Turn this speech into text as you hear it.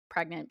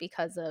pregnant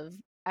because of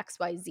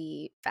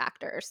XYZ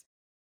factors.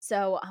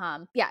 So,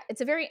 yeah, it's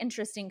a very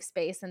interesting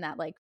space in that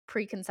like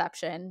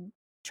preconception,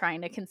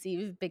 trying to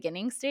conceive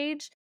beginning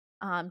stage,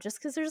 just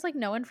because there's like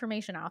no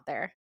information out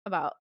there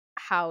about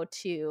how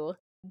to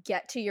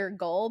get to your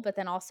goal, but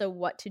then also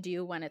what to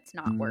do when it's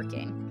not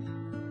working.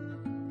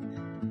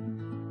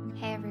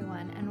 Hey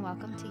everyone, and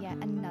welcome to yet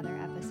another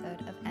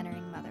episode of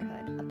Entering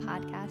Motherhood, a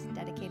podcast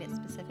dedicated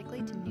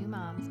specifically to new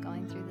moms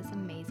going through this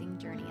amazing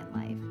journey in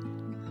life.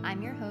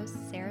 I'm your host,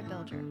 Sarah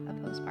Bilger, a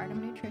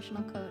postpartum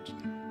nutritional coach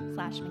 /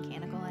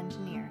 mechanical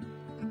engineer.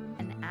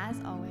 And as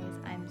always,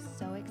 I'm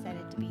so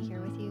excited to be here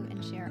with you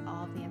and share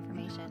all of the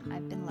information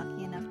I've been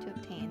lucky enough to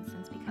obtain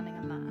since becoming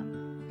a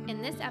mom.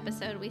 In this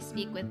episode, we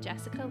speak with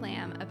Jessica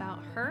Lamb about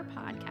her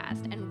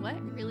podcast and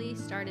what really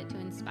started to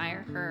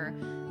inspire her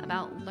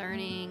about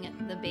learning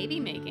the baby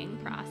making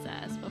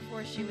process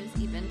before she was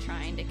even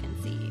trying to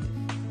conceive.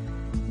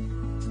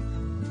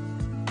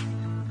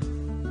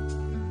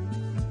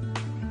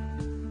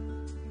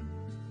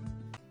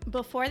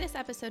 Before this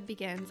episode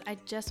begins, I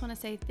just want to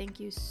say thank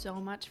you so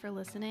much for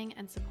listening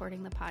and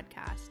supporting the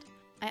podcast.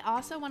 I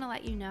also want to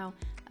let you know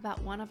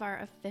about one of our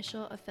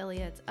official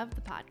affiliates of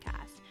the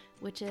podcast,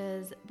 which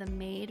is the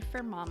Made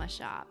for Mama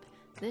shop.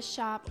 This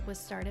shop was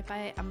started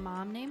by a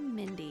mom named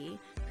Mindy,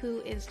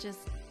 who is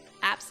just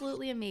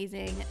absolutely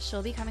amazing.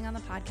 She'll be coming on the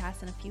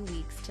podcast in a few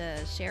weeks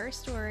to share her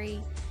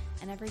story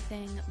and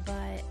everything,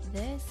 but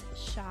this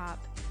shop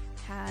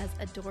has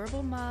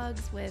adorable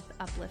mugs with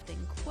uplifting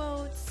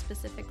quotes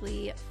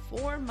specifically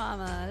for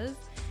mamas.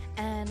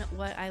 And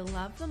what I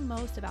love the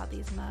most about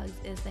these mugs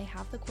is they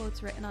have the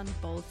quotes written on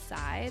both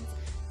sides.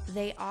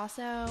 They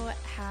also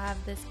have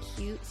this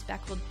cute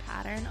speckled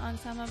pattern on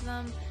some of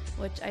them,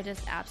 which I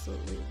just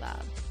absolutely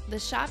love. The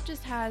shop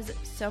just has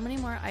so many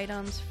more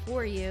items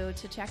for you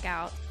to check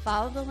out.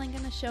 Follow the link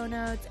in the show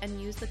notes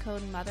and use the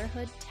code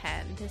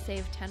MOTHERHOOD10 to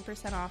save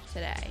 10% off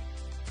today.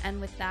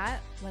 And with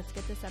that, let's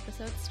get this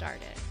episode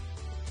started.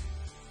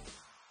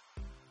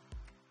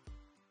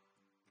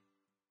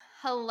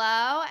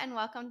 Hello and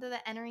welcome to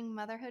the Entering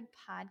Motherhood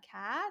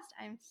podcast.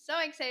 I'm so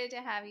excited to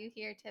have you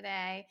here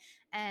today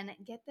and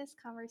get this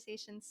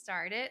conversation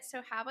started.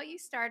 So how about you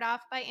start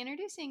off by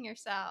introducing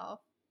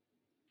yourself?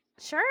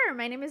 Sure.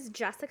 My name is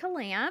Jessica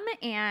Lamb,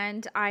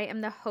 and I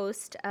am the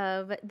host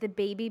of the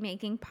Baby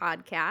Making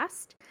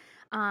Podcast.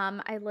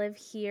 I live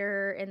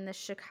here in the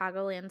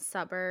Chicagoland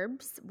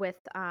suburbs with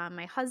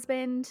my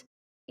husband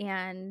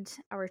and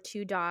our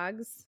two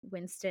dogs,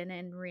 Winston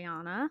and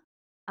Rihanna.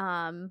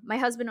 My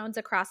husband owns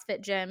a CrossFit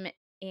gym,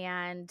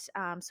 and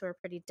so we're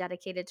pretty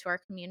dedicated to our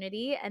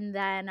community. And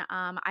then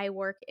I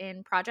work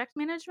in project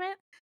management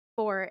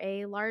for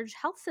a large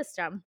health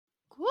system.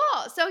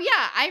 Cool. So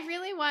yeah, I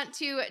really want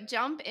to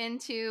jump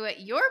into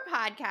your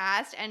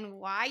podcast and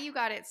why you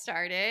got it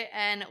started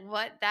and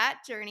what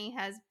that journey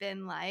has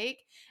been like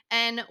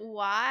and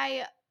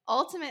why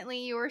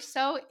ultimately you were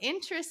so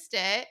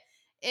interested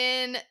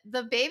in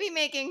the baby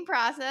making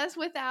process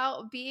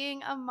without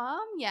being a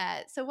mom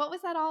yet. So what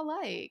was that all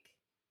like?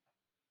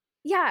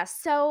 Yeah,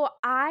 so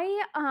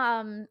I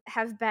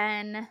have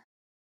been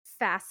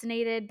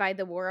fascinated by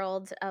the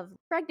world of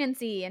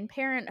pregnancy and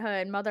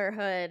parenthood,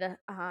 motherhood,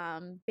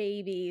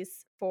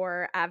 babies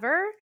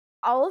forever.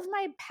 All of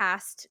my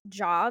past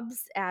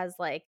jobs as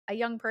like a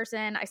young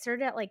person, I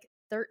started at like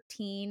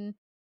 13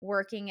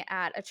 working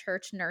at a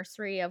church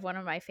nursery of one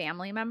of my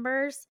family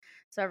members.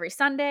 So every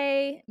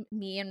Sunday,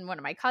 me and one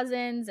of my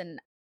cousins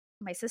and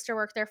my sister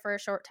worked there for a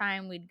short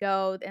time. We'd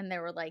go, and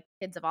there were like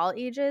kids of all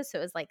ages. So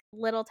it was like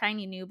little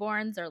tiny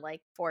newborns or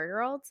like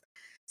 4-year-olds.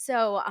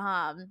 So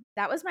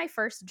that was my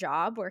first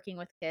job working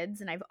with kids,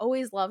 and I've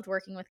always loved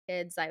working with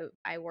kids.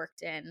 I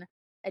worked in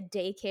a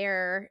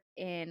daycare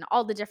in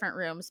all the different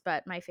rooms,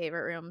 but my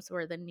favorite rooms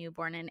were the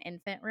newborn and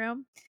infant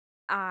room.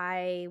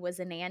 I was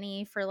a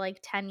nanny for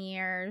like 10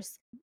 years.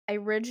 I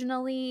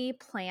originally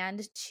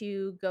planned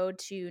to go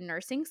to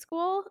nursing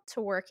school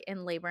to work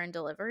in labor and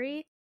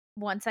delivery.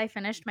 Once I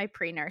finished my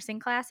pre-nursing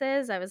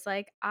classes, I was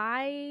like,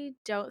 I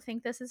don't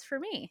think this is for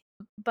me.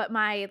 But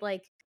my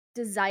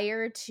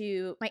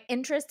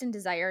interest and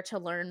desire to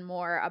learn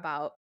more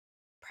about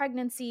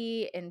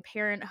pregnancy and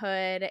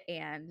parenthood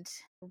and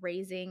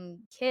raising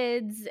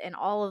kids and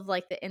all of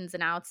like the ins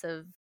and outs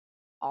of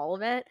all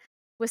of it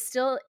was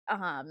still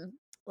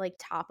like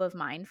top of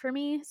mind for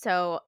me.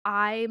 So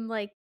I'm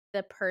like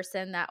the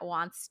person that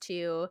wants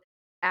to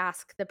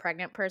ask the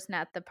pregnant person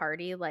at the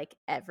party like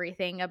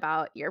everything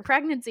about your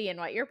pregnancy and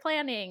what you're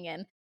planning,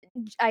 and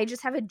I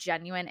just have a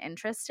genuine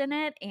interest in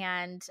it,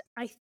 and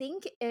I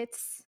think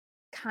it's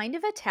kind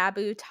of a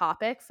taboo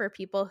topic for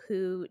people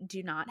who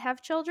do not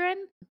have children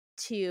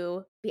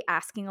to be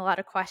asking a lot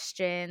of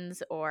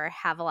questions or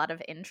have a lot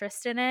of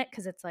interest in it,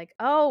 because it's like,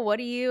 "Oh, what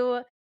do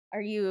you are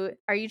you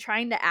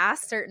trying to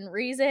ask certain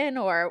reason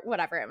or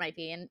whatever it might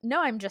be?" And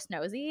no, I'm just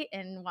nosy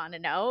and want to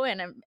know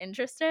and I'm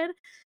interested.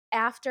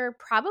 After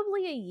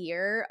probably a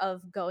year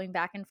of going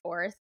back and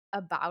forth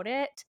about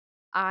it,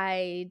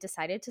 I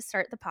decided to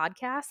start the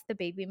podcast, the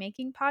Baby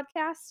Making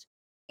Podcast.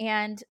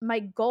 And my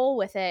goal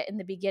with it in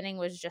the beginning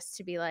was just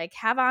to be like,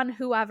 have on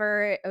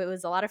whoever. It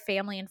was a lot of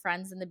family and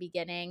friends in the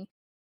beginning,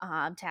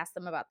 to ask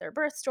them about their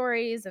birth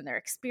stories and their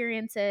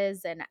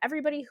experiences. And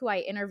everybody who I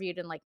interviewed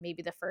in like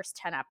maybe the first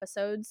 10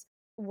 episodes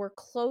were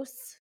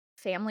close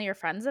family or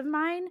friends of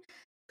mine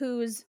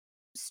whose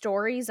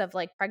stories of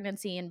like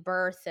pregnancy and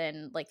birth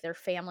and like their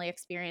family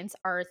experience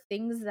are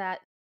things that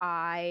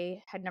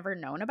I had never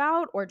known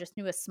about or just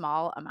knew a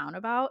small amount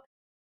about.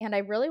 And I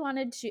really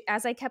wanted to,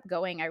 as I kept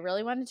going, I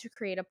really wanted to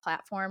create a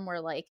platform where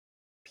like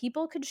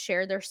people could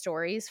share their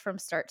stories from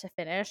start to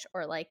finish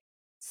or like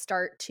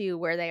start to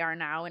where they are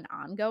now and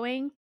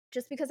ongoing.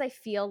 Just because I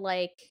feel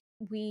like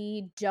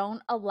we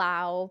don't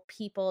allow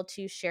people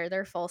to share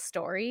their full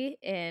story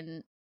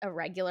in a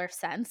regular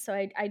sense. So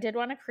I did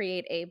want to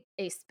create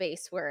a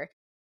space where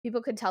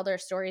people could tell their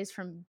stories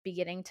from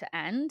beginning to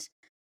end.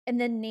 And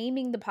then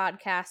naming the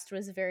podcast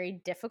was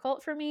very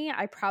difficult for me.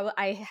 I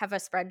have a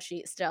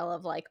spreadsheet still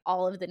of like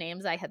all of the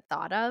names I had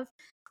thought of.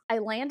 I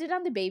landed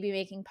on the baby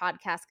making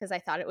podcast because I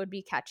thought it would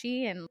be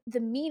catchy. And the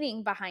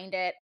meaning behind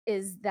it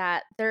is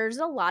that there's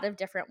a lot of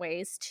different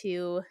ways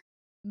to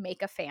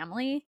make a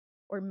family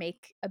or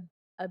make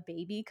a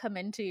baby come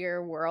into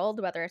your world,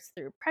 whether it's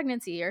through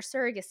pregnancy or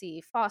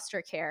surrogacy,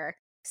 foster care,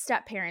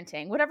 step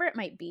parenting, whatever it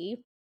might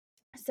be.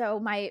 So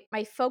my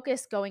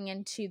focus going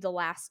into the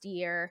last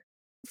year,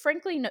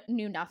 frankly,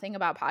 knew nothing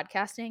about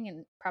podcasting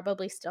and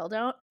probably still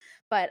don't,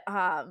 but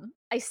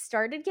I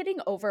started getting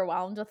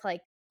overwhelmed with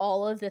like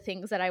all of the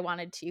things that I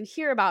wanted to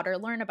hear about or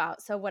learn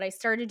about. So what I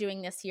started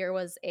doing this year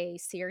was a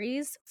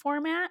series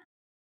format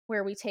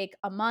where we take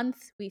a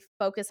month, we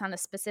focus on a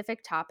specific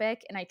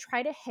topic, and I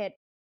try to hit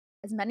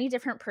as many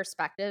different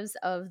perspectives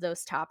of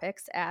those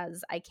topics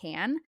as I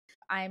can.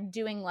 I'm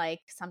doing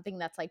like something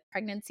that's like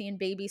pregnancy and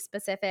baby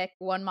specific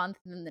one month,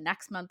 and then the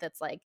next month it's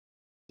like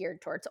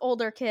geared towards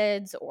older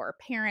kids or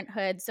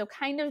parenthood. So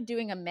kind of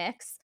doing a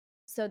mix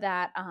so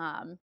that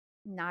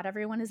not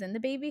everyone is in the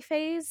baby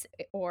phase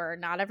or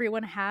not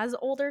everyone has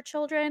older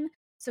children.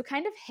 So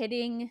kind of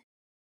hitting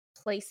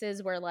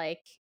places where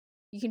like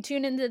you can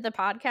tune into the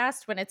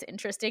podcast when it's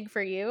interesting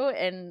for you,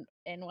 and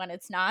when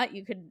it's not,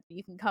 you can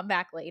come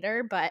back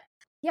later. But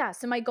yeah,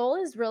 so my goal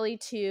is really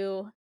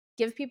to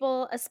give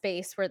people a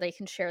space where they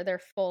can share their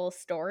full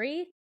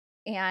story,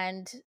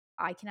 and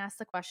I can ask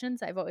the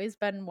questions I've always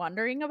been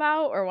wondering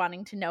about or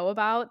wanting to know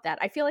about that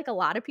I feel like a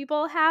lot of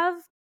people have,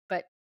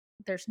 but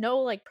there's no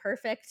like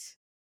perfect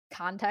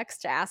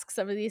context to ask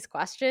some of these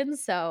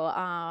questions. So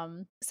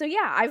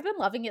yeah, I've been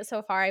loving it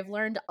so far. I've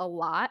learned a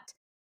lot,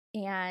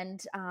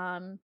 and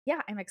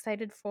yeah, I'm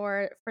excited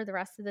for the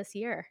rest of this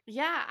year.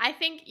 Yeah, I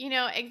think,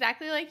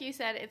 exactly like you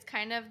said, it's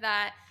kind of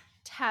that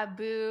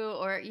taboo,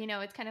 or,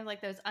 it's kind of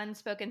like those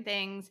unspoken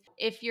things.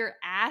 If you're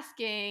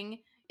asking,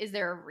 is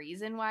there a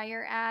reason why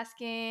you're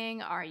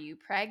asking? Are you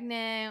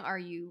pregnant? Are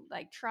you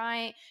like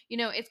trying?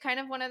 It's kind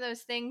of one of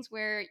those things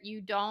where you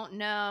don't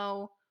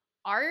know,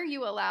 are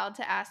you allowed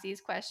to ask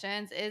these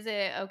questions? Is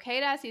it okay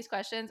to ask these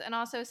questions? And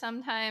also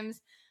sometimes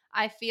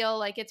I feel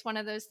like it's one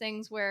of those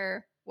things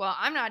where, well,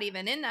 I'm not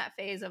even in that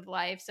phase of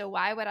life. So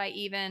why would I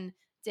even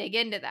dig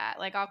into that?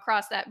 Like, I'll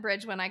cross that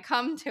bridge when I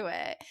come to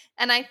it.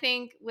 And I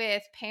think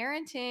with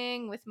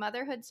parenting, with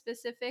motherhood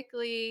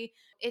specifically,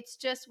 it's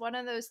just one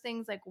of those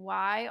things like,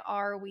 why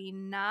are we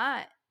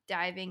not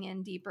diving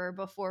in deeper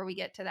before we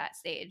get to that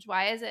stage?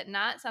 Why is it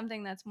not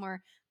something that's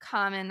more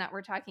common that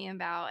we're talking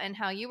about? And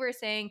how you were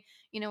saying,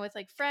 with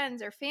like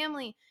friends or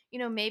family,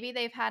 maybe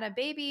they've had a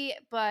baby,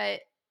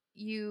 but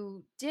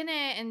you didn't.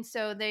 And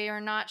so they are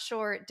not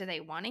sure, do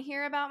they want to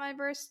hear about my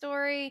birth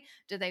story?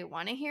 Do they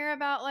want to hear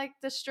about like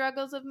the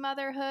struggles of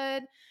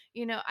motherhood?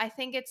 I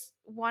think it's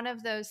one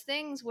of those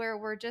things where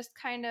we're just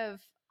kind of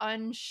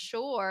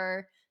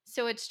unsure.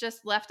 So it's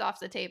just left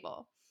off the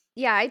table.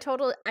 Yeah, I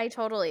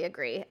totally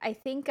agree. I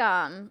think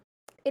and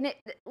it,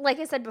 like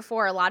I said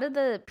before, a lot of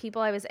the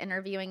people I was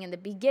interviewing in the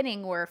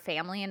beginning were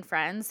family and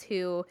friends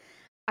who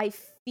I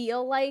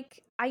feel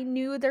like I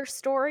knew their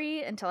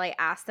story until I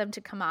asked them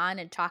to come on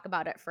and talk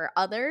about it for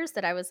others,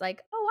 that I was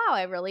like, "Oh wow,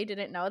 I really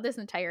didn't know this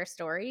entire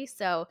story."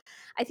 So,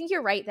 I think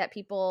you're right that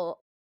people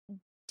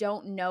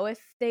don't know if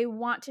they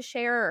want to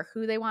share or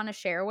who they want to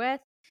share with,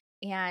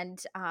 and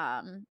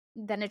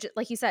then it just,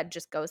 like you said,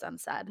 just goes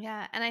unsaid.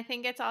 Yeah. And I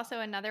think it's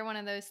also another one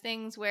of those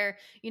things where,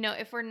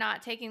 if we're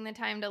not taking the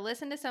time to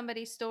listen to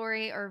somebody's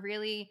story or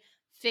really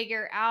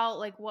figure out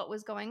like what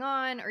was going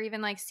on or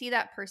even like see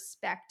that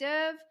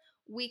perspective,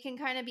 we can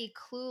kind of be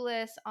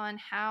clueless on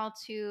how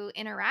to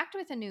interact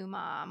with a new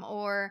mom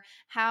or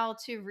how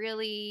to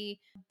really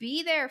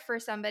be there for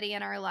somebody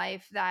in our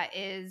life that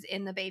is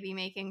in the baby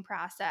making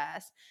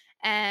process.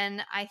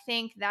 And I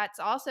think that's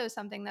also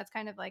something that's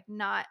kind of like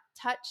not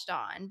touched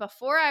on.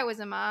 Before I was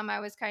a mom,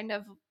 I was kind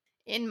of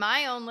in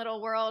my own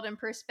little world and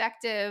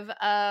perspective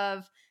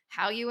of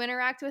how you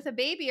interact with a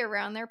baby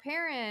around their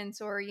parents,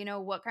 or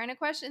what kind of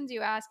questions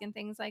you ask and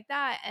things like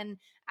that. And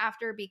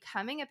after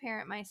becoming a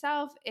parent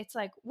myself, it's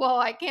like, whoa,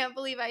 I can't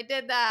believe I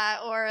did that.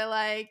 Or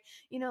like,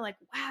 like,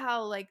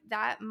 wow, like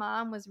that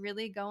mom was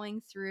really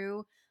going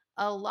through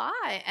a lot,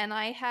 and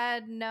I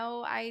had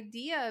no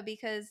idea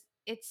because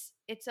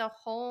it's a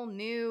whole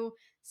new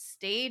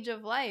stage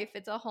of life.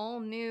 It's a whole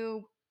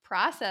new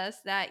process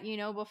that,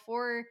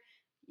 before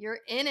you're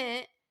in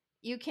it,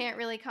 you can't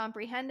really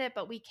comprehend it,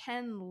 but we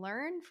can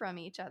learn from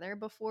each other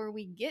before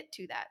we get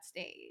to that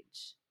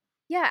stage.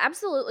 Yeah,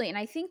 absolutely. And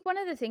I think one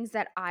of the things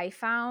that I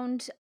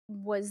found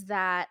was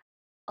that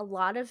a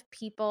lot of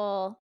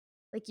people,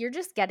 like, you're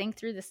just getting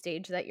through the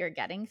stage that you're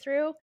getting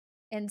through.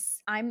 And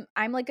I'm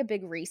like a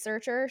big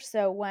researcher,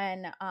 so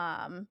when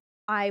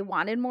I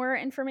wanted more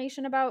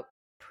information about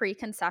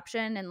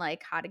preconception and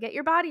like how to get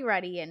your body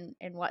ready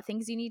and what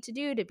things you need to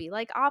do to be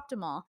like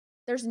optimal,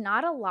 there's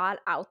not a lot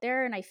out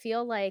there. And I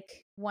feel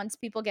like once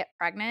people get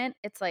pregnant,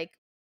 it's like,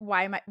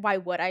 why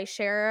would I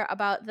share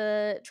about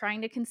the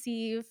trying to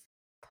conceive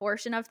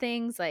portion of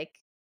things? Like,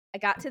 I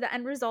got to the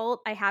end result,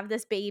 I have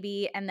this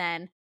baby, and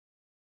then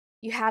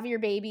you have your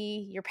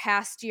baby, you're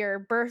past your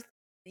birth,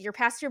 you're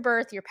past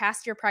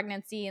your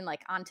pregnancy, and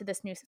like onto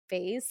this new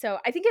phase. So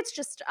I think it's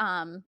just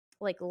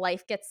like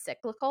life gets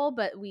cyclical,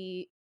 but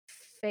we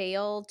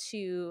fail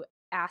to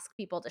ask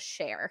people to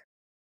share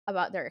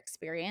about their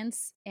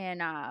experience.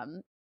 And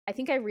I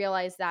think I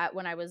realized that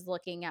when I was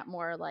looking at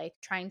more like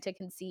trying to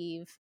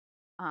conceive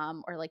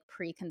or like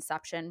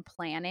preconception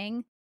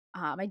planning.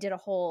 I did a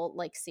whole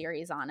like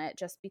series on it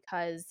just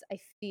because I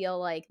feel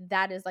like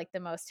that is like the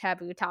most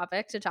taboo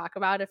topic to talk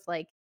about. If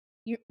like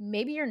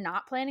you're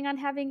not planning on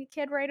having a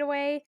kid right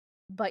away,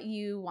 but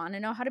you want to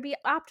know how to be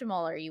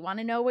optimal or you want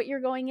to know what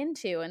you're going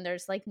into, and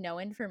there's like no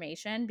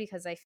information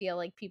because I feel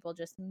like people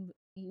just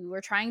you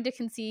were trying to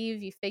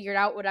conceive, you figured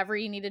out whatever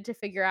you needed to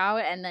figure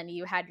out, and then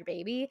you had your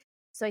baby.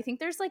 So I think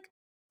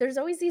there's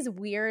always these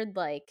weird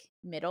like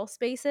middle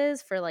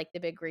spaces for like the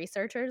big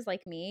researchers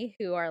like me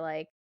who are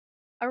like,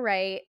 all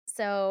right,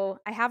 so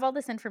I have all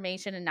this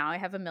information and now I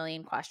have a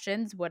million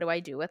questions. What do I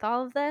do with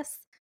all of this?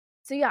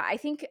 So yeah, I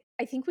think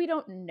we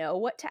don't know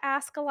what to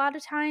ask a lot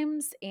of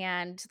times.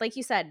 And like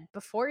you said,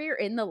 before you're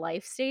in the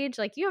life stage,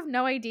 like you have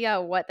no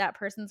idea what that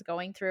person's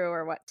going through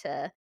or what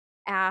to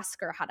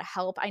ask or how to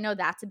help. I know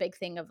that's a big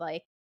thing of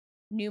like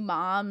new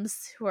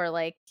moms who are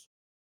like,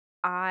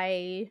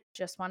 I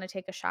just want to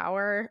take a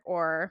shower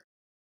or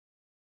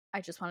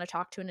I just want to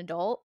talk to an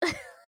adult.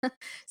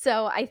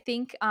 So I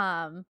think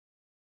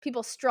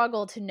people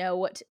struggle to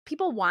know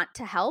people want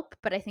to help,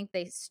 but I think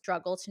they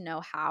struggle to know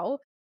how.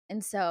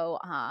 And so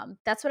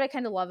that's what I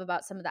kind of love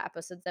about some of the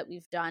episodes that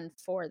we've done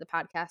for the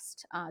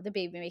podcast, the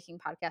baby making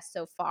podcast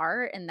so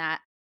far, and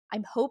that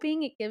I'm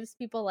hoping it gives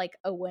people like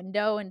a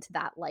window into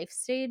that life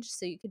stage.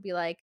 So you could be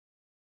like,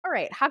 all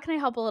right, how can I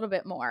help a little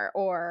bit more?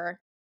 Or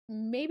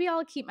maybe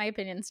I'll keep my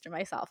opinions to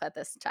myself at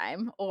this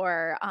time.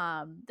 Or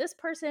this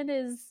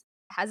person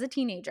has a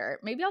teenager.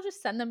 Maybe I'll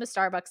just send them a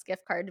Starbucks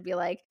gift card to be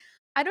like,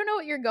 I don't know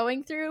what you're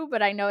going through,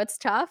 but I know it's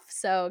tough.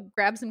 So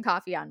grab some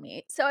coffee on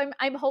me. So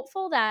I'm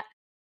hopeful that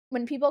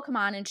when people come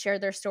on and share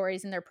their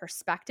stories and their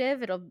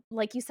perspective, it'll,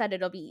 like you said,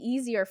 it'll be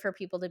easier for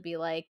people to be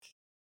like,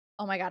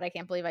 oh my God, I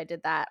can't believe I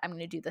did that. I'm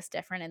going to do this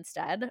different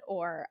instead.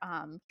 Or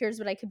here's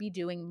what I could be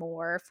doing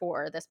more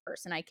for this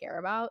person I care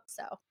about.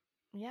 So,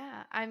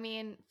 Yeah. I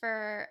mean,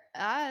 for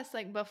us,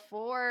 like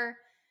before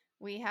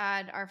we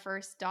had our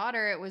first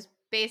daughter, it was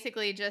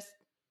basically just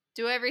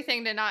do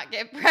everything to not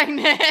get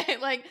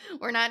pregnant. Like,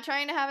 we're not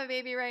trying to have a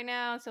baby right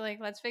now. So, like,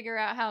 let's figure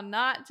out how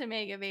not to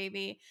make a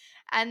baby.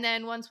 And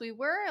then once we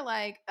were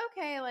like,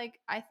 okay, like,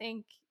 I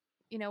think,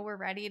 we're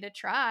ready to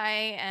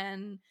try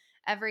and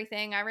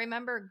everything. I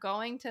remember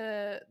going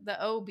to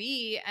the OB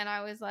and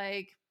I was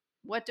like,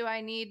 what do I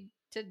need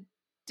to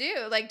do?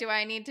 Like, do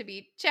I need to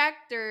be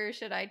checked or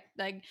should I,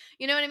 like,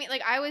 you know what I mean?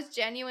 Like, I was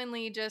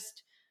genuinely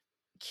just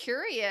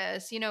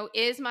curious,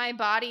 is my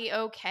body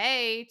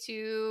okay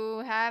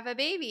to have a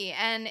baby?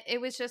 And it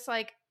was just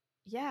like,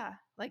 yeah,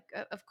 like,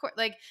 of course,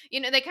 like,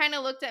 they kind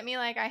of looked at me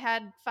like I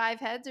had five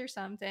heads or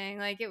something.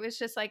 Like, it was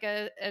just like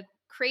a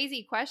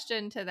crazy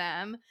question to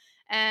them.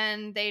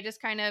 And they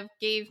just kind of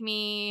gave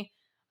me,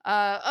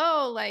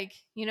 oh, like,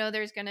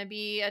 there's going to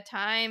be a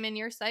time in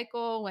your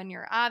cycle when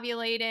you're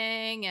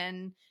ovulating,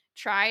 and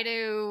try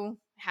to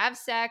have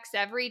sex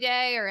every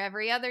day or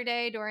every other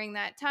day during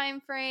that time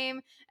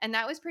frame. And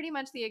that was pretty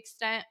much the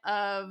extent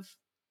of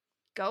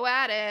go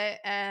at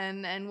it,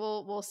 and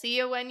we'll see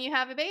you when you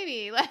have a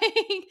baby. Like,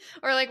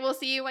 or like, we'll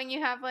see you when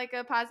you have like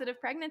a positive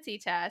pregnancy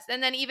test.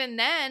 And then even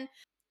then,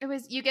 it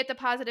was, you get the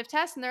positive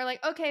test and they're like,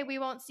 okay, we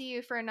won't see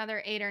you for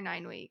another 8 or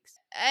 9 weeks.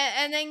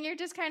 And then you're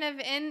just kind of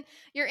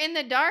you're in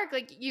the dark.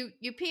 Like, you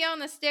pee on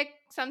the stick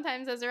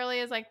sometimes as early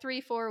as like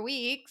 3-4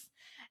 weeks,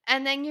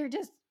 and then you're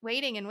just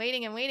waiting and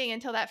waiting and waiting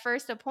until that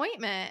first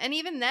appointment. And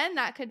even then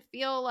that could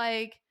feel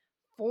like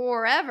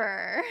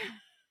forever.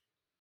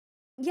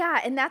 yeah,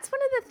 and that's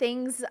one of the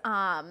things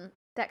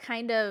that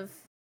kind of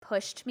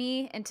pushed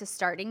me into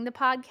starting the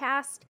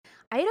podcast.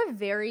 I had a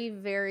very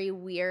very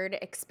weird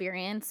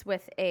experience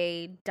with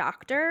a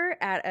doctor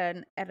at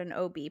an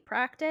OB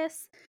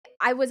practice.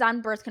 I was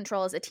on birth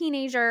control as a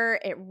teenager.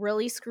 It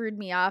really screwed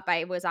me up.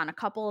 I was on a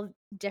couple of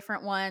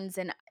different ones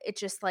and it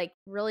just like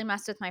really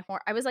messed with my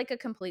hormone. I was like a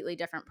completely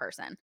different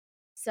person.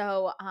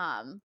 So,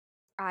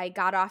 I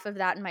got off of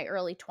that in my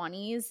early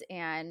 20s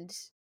and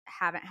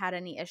haven't had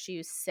any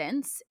issues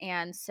since.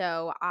 And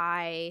so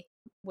I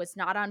was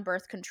not on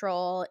birth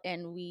control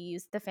and we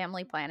used the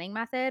family planning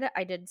method.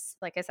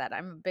 Like I said,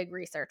 I'm a big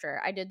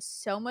researcher. I did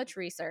so much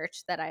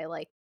research that I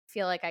like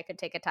feel like I could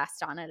take a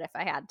test on it if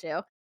I had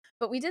to.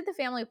 But we did the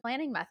family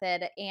planning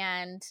method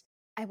and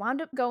I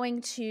wound up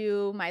going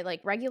to my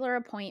like regular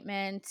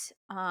appointment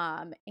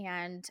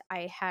and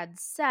I had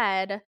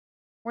said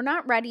we're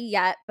not ready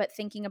yet, but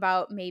thinking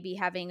about maybe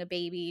having a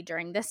baby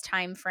during this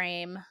time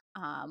frame.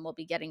 We'll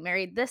be getting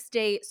married this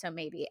date, so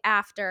maybe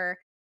after.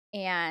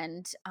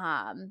 And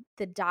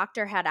the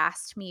doctor had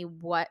asked me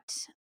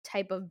what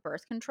type of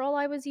birth control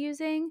I was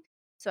using.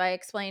 So I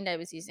explained I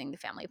was using the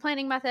family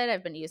planning method.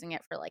 I've been using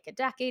it for like a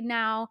decade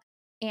now.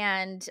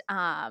 And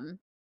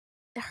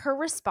her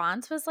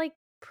response was like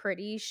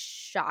pretty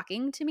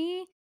shocking to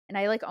me. And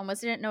I like almost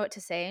didn't know what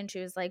to say. And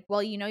she was like,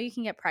 well, you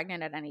can get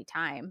pregnant at any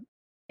time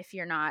if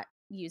you're not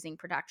using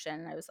protection.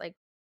 And I was like,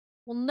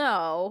 well,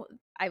 no,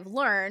 I've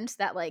learned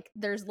that like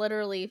there's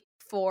literally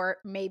 4,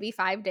 maybe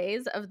 5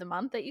 days of the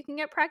month that you can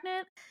get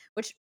pregnant,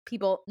 which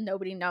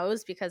nobody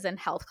knows because in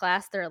health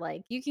class they're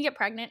like you can get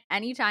pregnant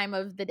any time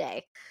of the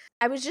day.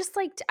 I was just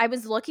like I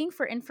was looking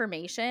for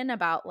information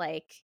about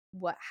like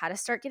what how to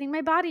start getting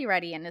my body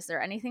ready and is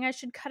there anything I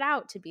should cut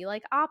out to be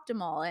like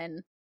optimal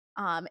and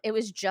it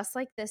was just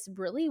like this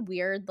really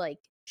weird like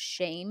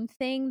shame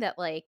thing that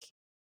like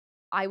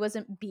I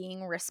wasn't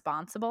being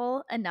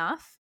responsible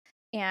enough.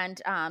 And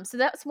so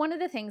that's one of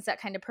the things that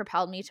kind of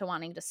propelled me to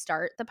wanting to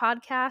start the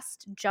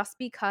podcast, just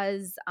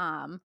because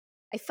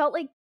I felt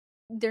like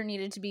there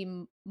needed to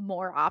be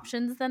more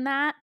options than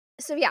that.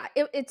 So yeah,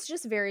 it's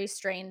just very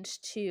strange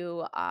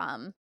to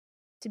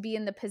be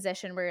in the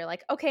position where you're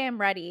like, okay, I'm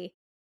ready.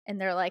 And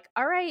they're like,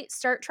 all right,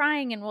 start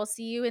trying and we'll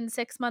see you in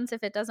 6 months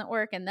if it doesn't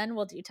work. And then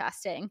we'll do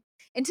testing.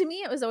 And to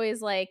me, it was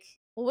always like,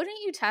 well,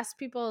 wouldn't you test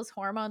people's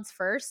hormones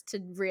first to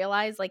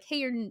realize like, hey,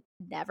 you're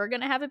never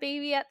going to have a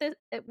baby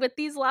with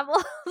these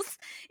levels?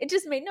 It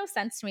just made no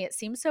sense to me. It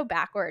seems so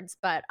backwards,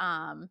 but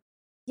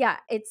yeah,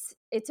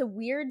 it's a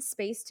weird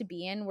space to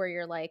be in where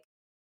you're like,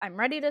 I'm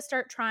ready to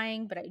start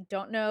trying, but I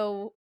don't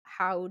know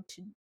how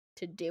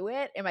to do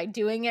it. Am I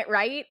doing it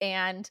right?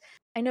 And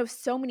I know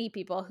so many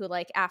people who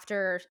like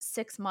after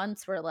 6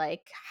 months were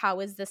like, "How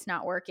is this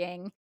not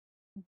working?"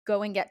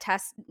 Go and get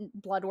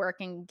blood work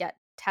and get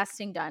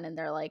testing done and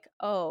they're like,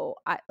 "Oh,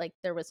 I like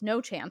there was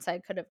no chance I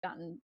could have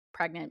gotten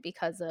pregnant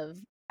because of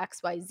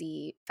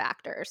XYZ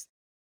factors."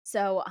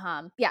 So,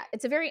 yeah,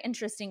 it's a very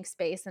interesting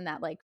space in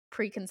that like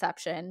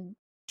preconception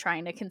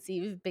trying to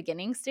conceive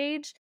beginning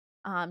stage.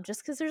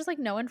 Just cuz there's like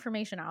no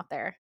information out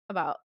there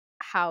about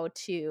how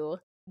to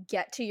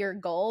get to your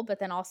goal, but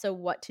then also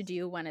what to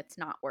do when it's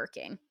not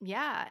working.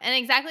 Yeah. And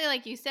exactly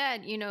like you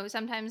said,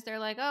 sometimes they're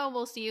like, "Oh,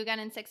 we'll see you again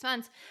in 6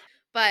 months."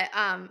 But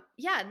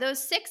yeah,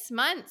 those 6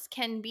 months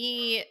can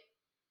be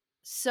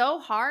so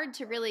hard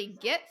to really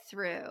get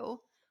through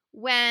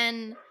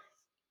when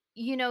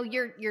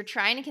you're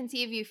trying to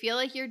conceive, you feel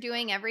like you're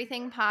doing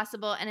everything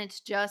possible and it's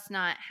just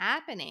not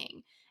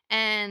happening.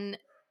 And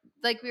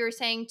like we were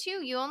saying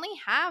too, you only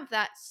have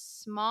that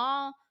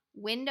small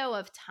window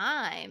of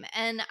time.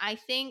 And I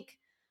think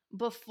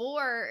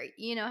before,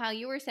 how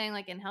you were saying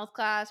like in health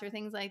class or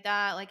things like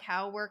that, like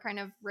how we're kind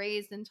of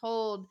raised and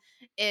told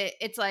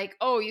it's like,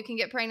 oh, you can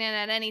get pregnant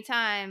at any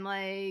time,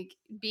 like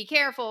be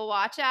careful,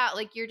 watch out,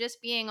 like you're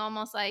just being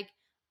almost like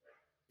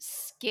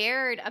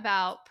scared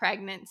about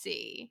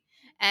pregnancy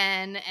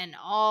and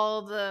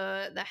all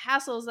the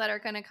hassles that are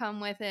going to come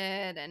with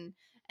it and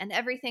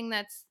everything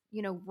that's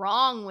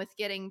wrong with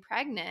getting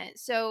pregnant.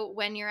 So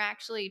when you're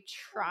actually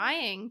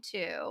trying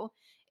to,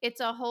 it's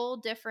a whole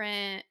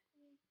different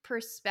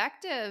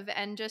perspective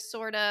and just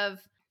sort of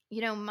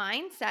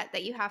mindset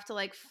that you have to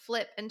like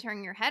flip and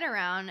turn your head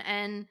around.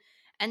 And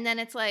then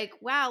it's like,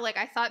 wow, like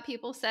I thought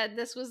people said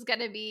this was going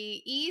to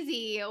be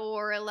easy,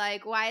 or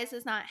like why is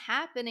this not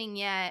happening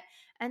yet?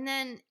 And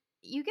then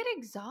you get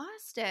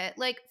exhausted.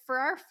 Like for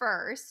our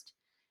first,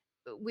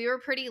 we were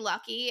pretty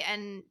lucky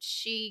and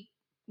she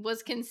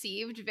was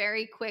conceived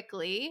very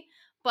quickly.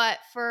 But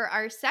for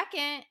our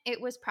second,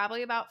 it was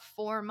probably about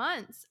 4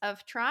 months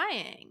of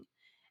trying.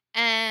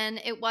 And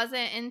it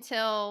wasn't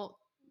until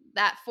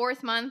that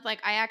 4th month, like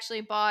I actually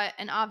bought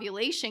an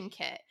ovulation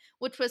kit,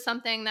 which was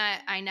something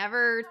that I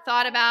never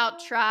thought about,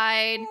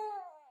 tried,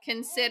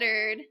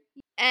 considered.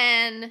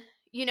 And,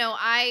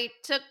 I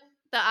took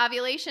the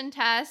ovulation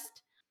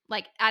test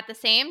like at the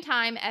same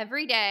time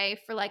every day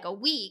for like a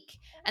week.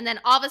 And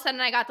then all of a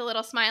sudden I got the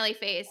little smiley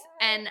face.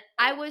 And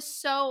I was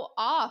so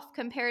off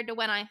compared to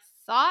when I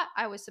thought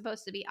I was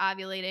supposed to be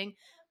ovulating.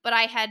 But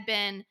I had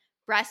been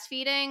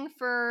breastfeeding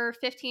for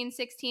 15,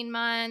 16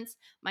 months.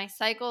 My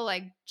cycle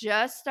like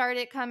just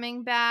started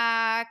coming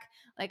back.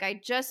 Like I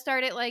just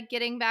started like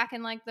getting back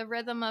in like the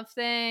rhythm of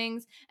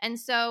things. And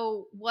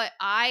so what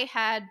I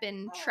had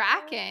been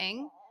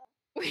tracking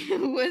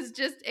was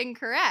just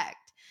incorrect.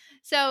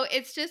 So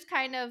it's just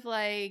kind of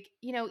like,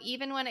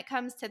 even when it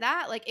comes to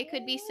that, like it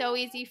could be so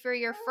easy for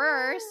your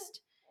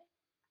first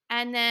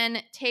and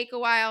then take a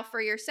while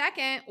for your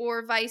second,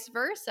 or vice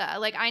versa.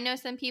 Like, I know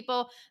some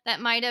people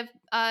that might have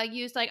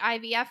used like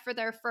IVF for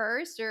their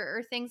first,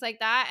 or things like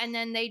that, and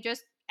then they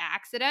just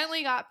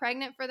accidentally got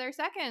pregnant for their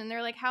second, and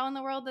they're like, how in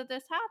the world did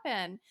this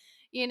happen?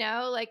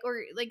 Like,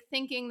 or like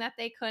thinking that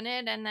they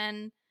couldn't, and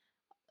then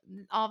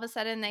all of a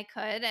sudden they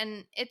could.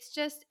 And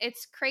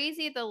it's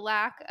crazy, the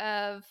lack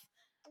of,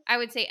 I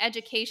would say,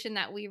 education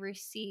that we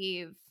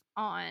receive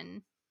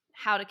on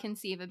how to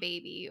conceive a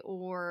baby,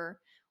 or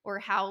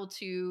how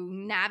to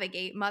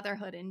navigate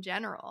motherhood in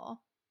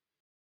general.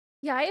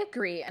 Yeah, I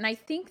agree. And I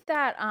think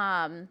that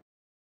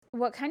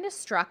what kind of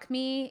struck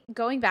me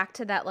going back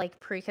to that like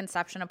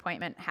preconception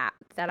appointment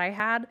that I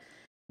had,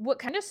 what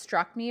kind of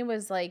struck me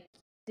was like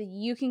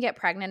you can get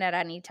pregnant at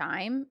any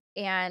time,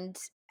 and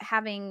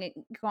having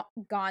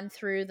gone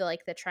through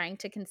the trying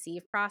to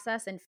conceive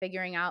process and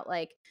figuring out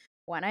like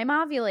when I'm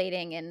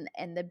ovulating,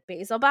 and the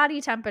basal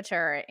body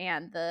temperature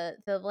and the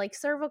like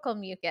cervical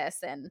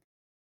mucus, and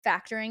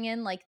factoring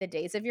in like the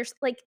days of your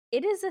like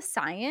it is a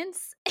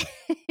science.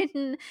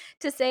 And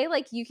to say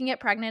like you can get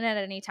pregnant at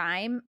any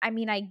time, I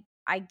mean,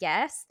 I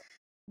guess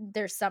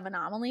there's some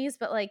anomalies,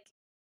 but like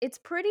it's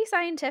pretty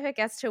scientific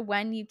as to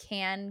when you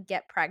can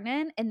get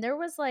pregnant. And there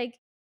was like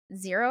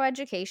zero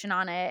education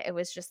on it. It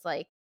was just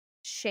like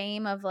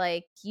shame of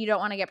like you don't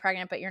want to get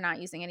pregnant, but you're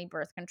not using any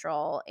birth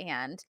control.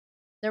 And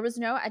there was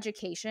no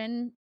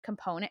education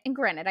component. And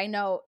granted, I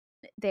know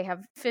they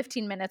have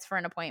 15 minutes for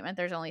an appointment.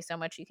 There's only so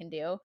much you can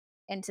do.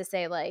 And to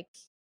say like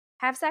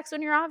have sex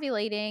when you're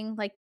ovulating,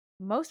 like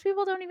most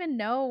people don't even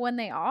know when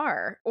they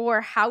are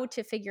or how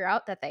to figure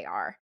out that they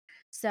are.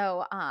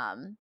 So,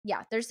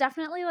 yeah, there's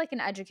definitely like an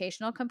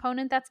educational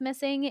component that's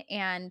missing.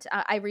 And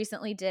I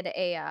recently did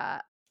a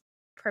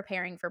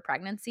preparing for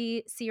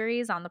pregnancy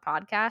series on the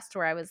podcast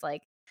where I was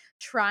like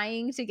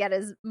trying to get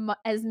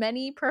as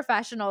many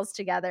professionals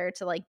together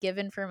to like give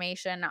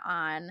information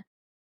on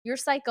your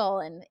cycle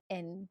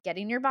and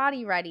getting your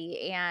body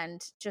ready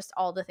and just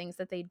all the things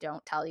that they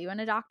don't tell you in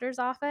a doctor's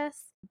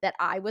office that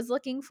I was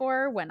looking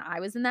for when I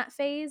was in that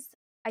phase.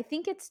 I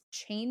think it's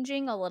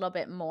changing a little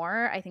bit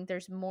more. I think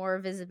there's more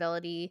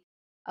visibility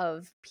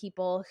of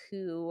people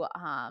who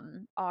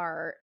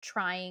are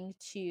trying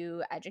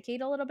to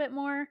educate a little bit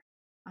more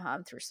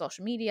through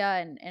social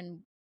media and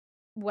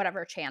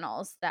whatever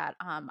channels that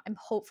I'm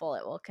hopeful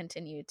it will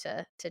continue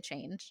to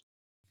change.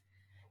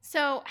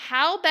 So,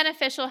 how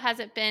beneficial has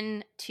it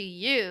been to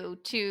you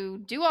to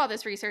do all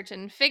this research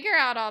and figure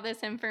out all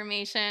this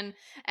information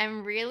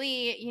and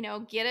really,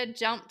 get a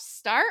jump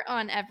start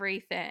on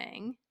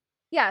everything?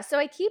 Yeah, so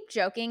I keep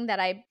joking that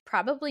I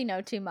probably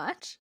know too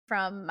much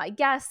from my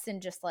guests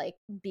and just like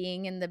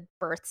being in the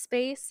birth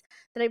space,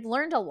 that I've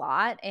learned a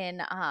lot.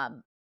 And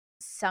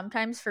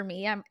sometimes for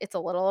me it's a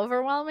little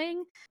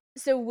overwhelming.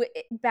 So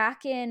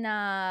back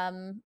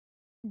in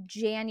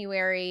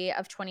January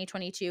of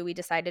 2022, we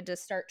decided to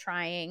start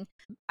trying.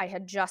 I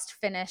had just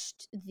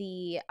finished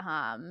the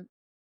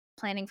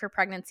planning for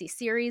pregnancy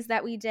series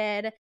that we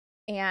did,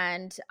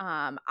 and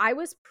I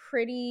was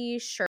pretty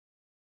sure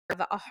of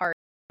a hard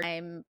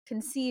time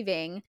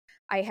conceiving.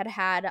 I had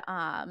had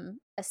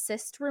a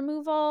cyst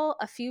removal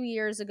a few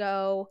years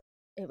ago.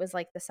 It was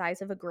like the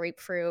size of a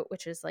grapefruit,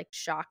 which is like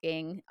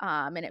shocking.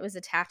 And it was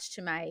attached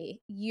to my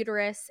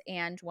uterus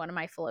and one of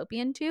my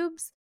fallopian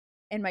tubes.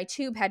 And my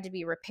tube had to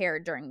be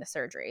repaired during the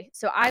surgery.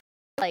 So I was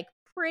like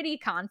pretty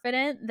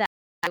confident that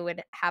I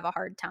would have a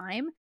hard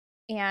time.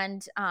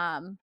 And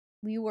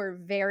we were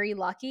very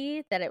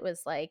lucky that it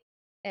was like,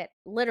 it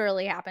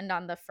literally happened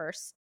on the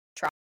first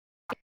try.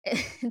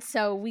 And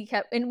so we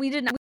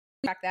did not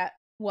track that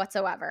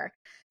whatsoever.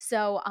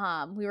 So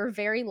we were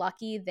very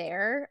lucky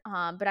there.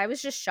 But I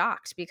was just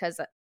shocked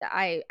because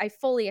I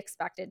fully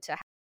expected to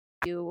have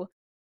you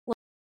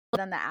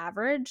than the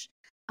average.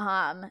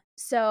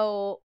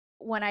 So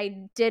when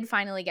I did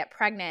finally get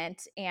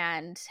pregnant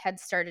and had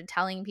started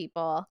telling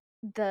people,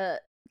 the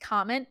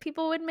comment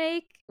people would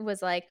make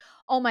was like,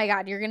 "Oh my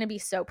god, you're going to be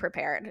so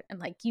prepared, and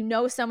like you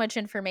know so much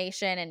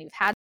information and you've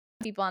had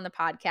people on the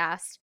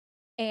podcast."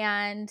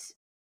 And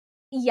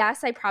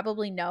yes, I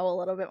probably know a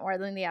little bit more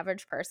than the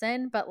average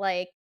person, but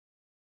like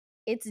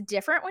it's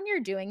different when you're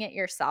doing it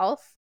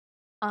yourself.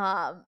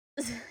 Um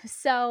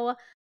so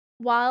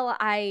while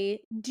I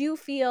do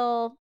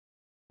feel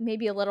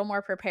maybe a little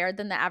more prepared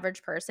than the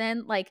average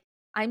person, like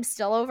I'm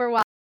still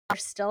overwhelmed.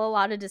 There's still a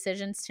lot of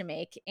decisions to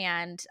make.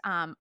 And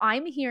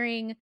I'm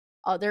hearing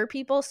other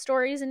people's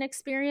stories and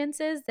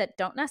experiences that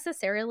don't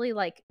necessarily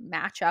like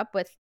match up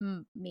with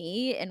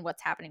me and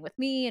what's happening with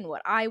me and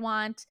what I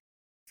want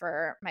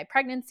for my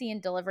pregnancy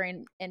and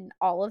delivering and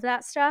all of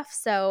that stuff.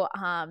 So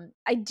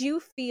I do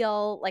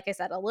feel, like I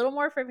said, a little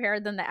more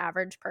prepared than the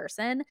average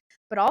person,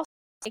 but also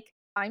like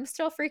I'm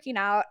still freaking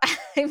out.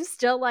 I'm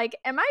still like,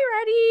 am I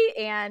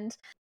ready? And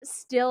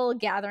still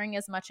gathering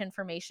as much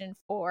information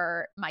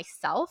for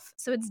myself.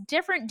 So it's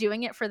different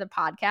doing it for the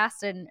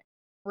podcast and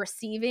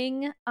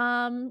receiving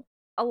a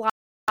lot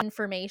of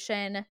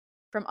information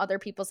from other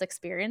people's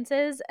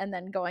experiences and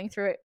then going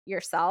through it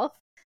yourself.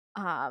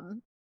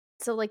 Um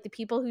So, like, the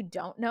people who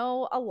don't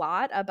know a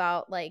lot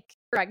about, like,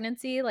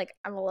 pregnancy, like,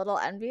 I'm a little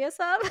envious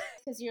of.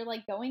 Because you're,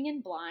 like, going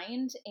in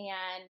blind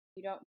and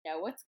you don't know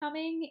what's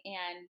coming,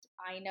 and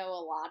I know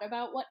a lot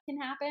about what can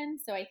happen,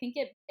 so I think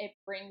it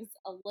brings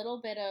a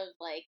little bit of,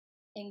 like,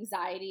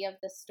 anxiety of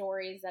the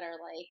stories that are,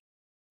 like,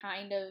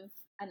 kind of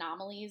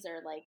anomalies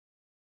or, like,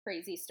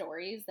 crazy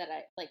stories that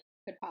I like,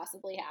 could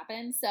possibly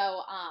happen,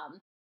 so,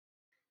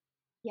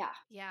 yeah,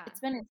 Yeah. it's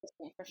been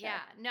interesting for Yeah,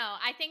 sure. no,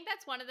 I think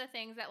that's one of the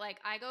things that like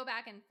I go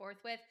back and forth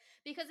with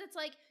because it's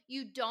like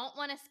you don't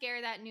want to scare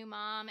that new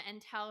mom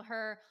and tell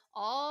her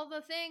all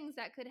the things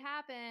that could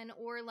happen,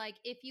 or like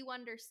if you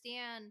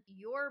understand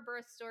your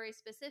birth story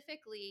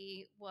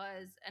specifically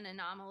was an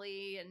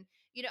anomaly. And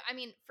I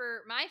mean,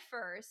 for my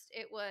first,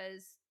 it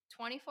was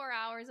 24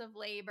 hours of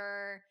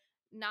labor,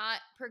 not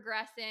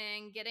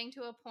progressing, getting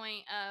to a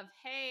point of,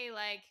 hey,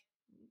 like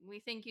we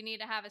think you need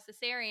to have a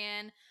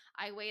cesarean.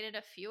 I waited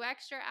a few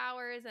extra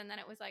hours and then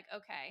it was like,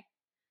 okay,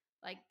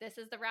 like this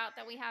is the route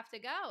that we have to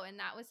go. And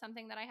that was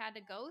something that I had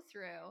to go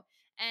through.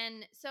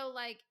 And so,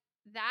 like,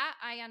 that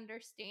I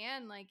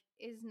understand, like,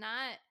 is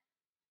not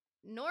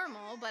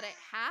normal, but it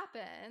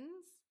happens.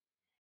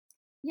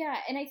 Yeah,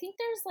 and I think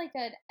there's like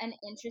an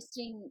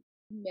interesting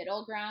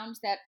middle ground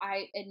that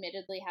I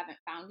admittedly haven't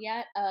found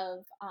yet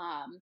of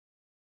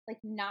like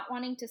not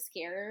wanting to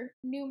scare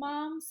new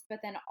moms, but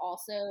then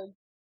also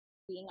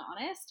being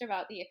honest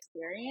about the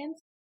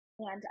experience.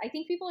 And I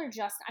think people are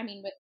just I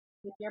mean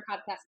with your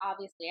podcast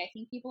obviously, I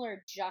think people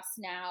are just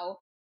now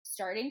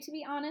starting to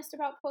be honest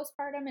about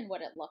postpartum and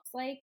what it looks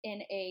like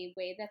in a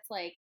way that's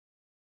like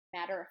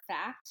matter of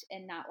fact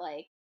and not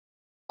like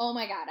oh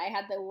my god, I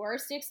had the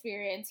worst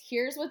experience.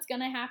 Here's what's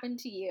going to happen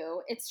to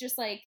you. It's just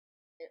like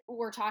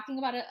we're talking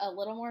about it a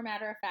little more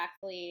matter of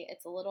factly.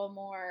 It's a little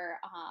more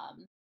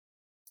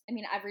I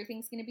mean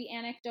everything's going to be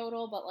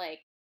anecdotal, but like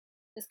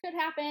this could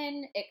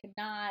happen, it could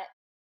not.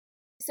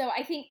 So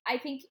I think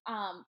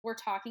we're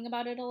talking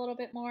about it a little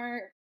bit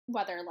more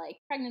whether like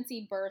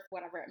pregnancy, birth,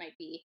 whatever it might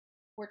be.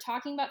 We're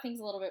talking about things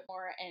a little bit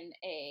more in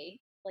a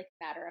like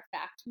matter of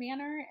fact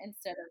manner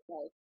instead of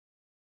like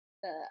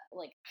the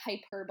like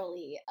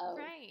hyperbole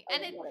Right.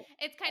 of And what it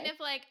it's looks kind like. of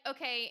like,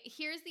 okay,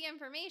 here's the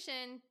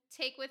information,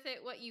 take with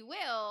it what you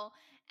will,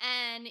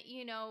 and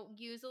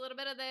use a little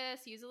bit of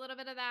this, use a little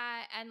bit of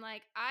that. And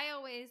like I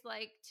always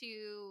like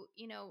to,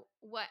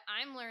 what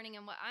I'm learning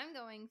and what I'm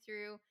going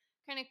through,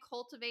 kind of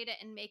cultivate it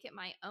and make it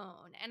my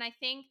own. And I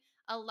think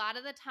a lot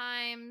of the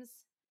times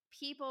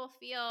people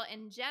feel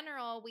in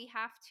general we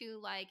have to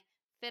like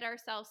fit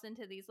ourselves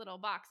into these little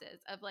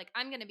boxes of like,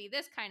 I'm going to be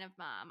this kind of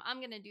mom, I'm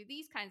going to do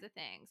these kinds of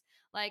things,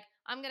 like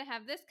I'm going to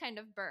have this kind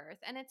of birth.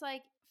 And it's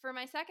like for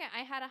my second,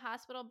 I had a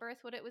hospital birth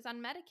when it was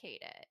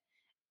unmedicated.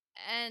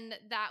 And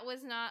that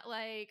was not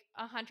like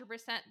 100%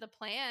 the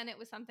plan. It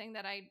was something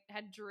that I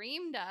had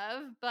dreamed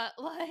of, but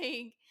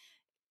like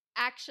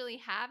actually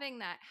having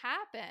that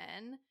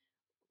happen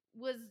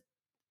was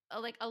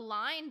like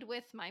aligned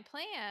with my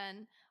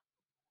plan.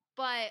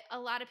 But a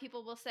lot of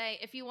people will say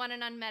if you want an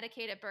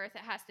unmedicated birth,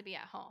 it has to be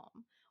at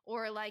home.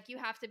 Or like you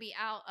have to be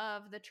out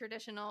of the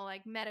traditional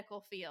like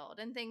medical field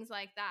and things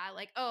like that.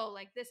 Like, oh,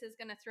 like this is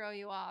going to throw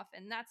you off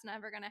and that's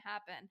never going to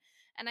happen.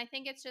 And I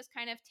think it's just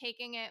kind of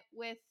taking it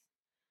with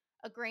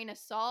a grain of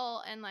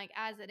salt and like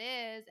as it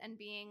is and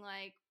being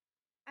like,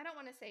 I don't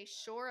want to say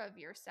sure of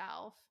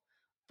yourself,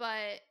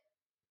 but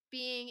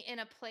being in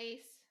a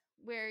place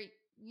where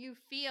you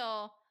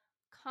feel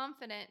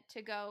confident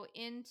to go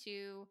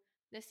into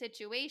the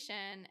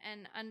situation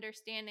and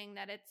understanding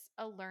that it's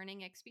a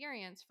learning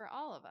experience for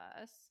all of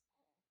us.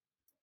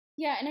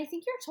 Yeah, and I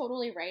think you're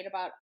totally right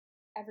about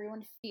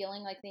everyone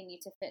feeling like they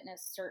need to fit in a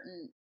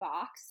certain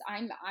box.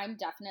 I'm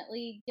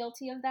definitely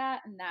guilty of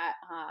that and that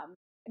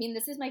I mean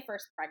this is my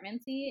first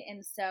pregnancy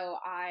and so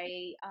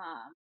I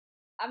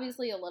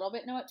obviously a little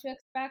bit know what to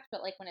expect,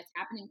 but like when it's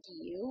happening to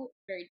you,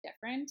 it's very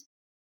different.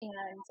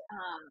 And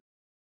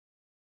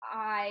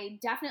I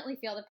definitely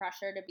feel the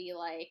pressure to be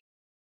like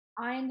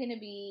I'm going to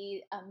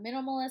be a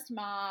minimalist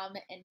mom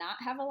and not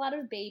have a lot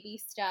of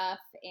baby stuff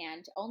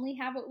and only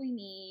have what we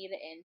need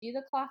and do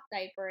the cloth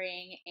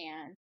diapering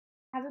and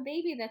have a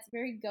baby that's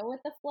very go with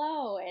the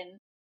flow and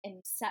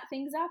set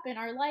things up in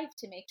our life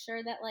to make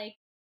sure that like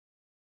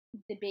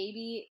the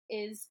baby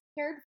is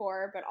cared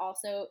for but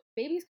also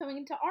baby's coming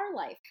into our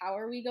life. How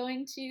are we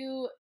going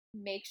to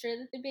make sure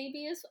that the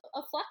baby is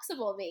a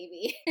flexible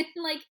baby? And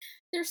like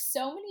there's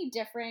so many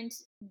different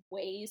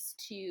ways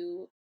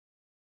to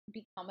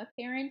become a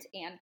parent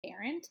and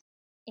parent.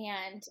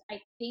 And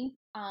I think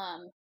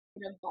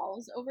it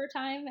evolves over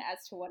time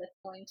as to what it's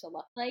going to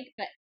look like.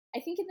 But I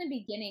think in the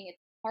beginning,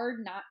 it's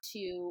hard not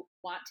to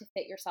want to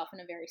fit yourself in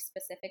a very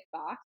specific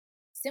box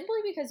simply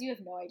because you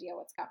have no idea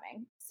what's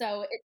coming.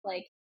 So it's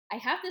like, I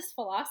have this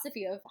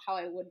philosophy of how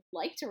I would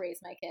like to raise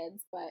my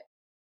kids, but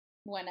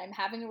when I'm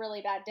having a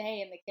really bad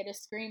day and the kid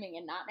is screaming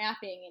and not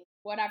napping and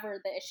whatever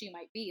the issue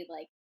might be,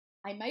 like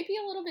I might be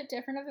a little bit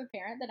different of a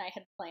parent than I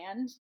had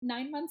planned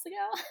 9 months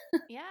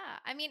ago. Yeah.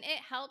 I mean, it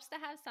helps to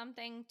have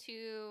something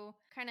to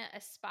kind of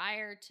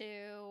aspire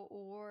to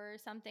or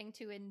something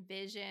to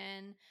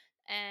envision.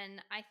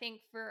 And I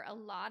think for a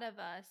lot of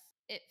us,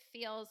 it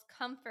feels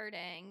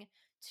comforting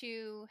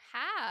to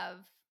have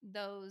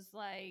those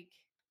like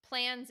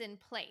plans in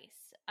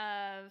place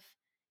of,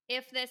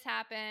 if this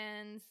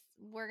happens,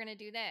 we're going to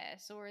do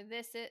this, or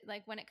this is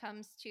like, when it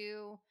comes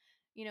to,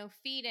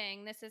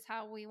 feeding, this is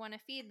how we want to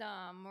feed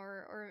them,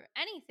 or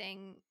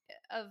anything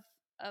of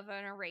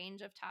a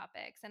range of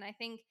topics. And I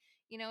think,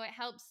 it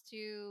helps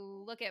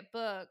to look at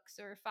books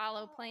or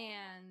follow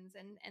plans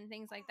and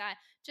things like that,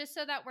 just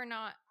so that we're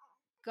not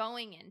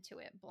going into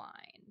it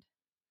blind.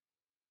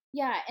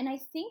 Yeah, and I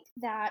think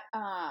that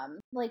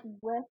like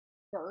with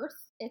birth,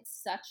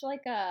 it's such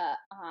like a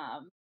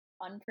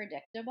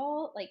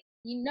unpredictable, like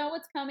you know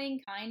what's coming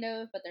kind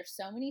of, but there's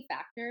so many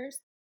factors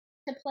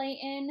to play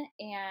in,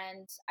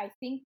 and I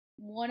think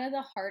one of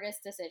the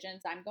hardest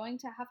decisions I'm going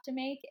to have to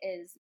make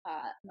is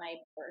my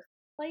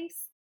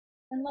birthplace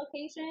and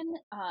location,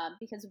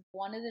 because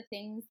one of the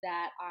things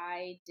that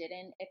I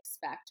didn't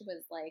expect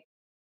was like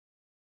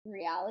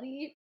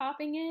reality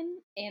popping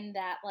in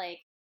that like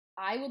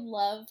I would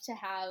love to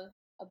have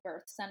a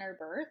birth center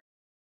birth,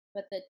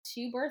 but the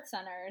two birth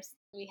centers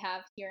we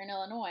have here in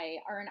Illinois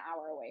are an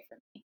hour away from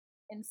me.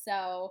 And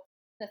so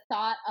the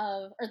thought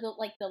of, or the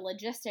like the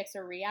logistics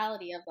or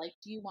reality of like,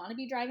 do you want to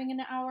be driving an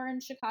hour in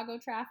Chicago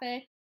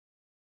traffic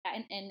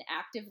in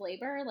active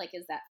labor? Like,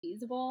 is that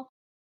feasible?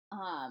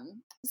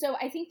 So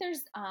I think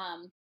there's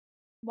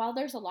while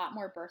there's a lot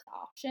more birth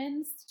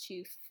options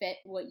to fit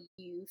what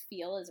you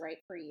feel is right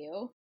for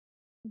you,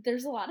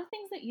 there's a lot of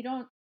things that you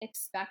don't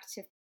expect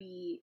to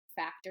be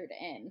factored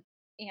in.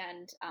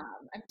 And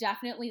I'm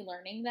definitely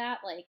learning that.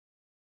 Like,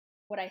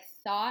 what I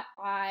thought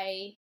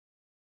I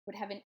would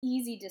have an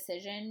easy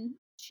decision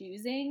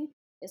choosing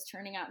is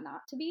turning out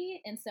not to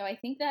be. And so I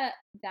think that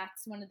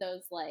that's one of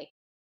those like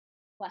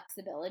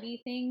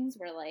flexibility things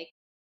where like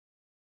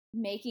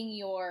making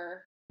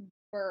your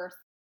birth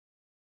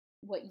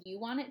what you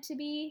want it to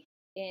be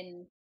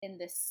in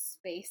this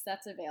space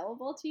that's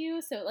available to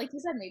you. So like you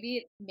said,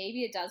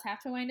 maybe it does have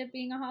to wind up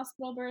being a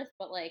hospital birth,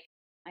 but like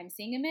I'm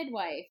seeing a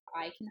midwife,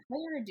 I can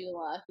hire a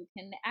doula who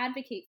can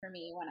advocate for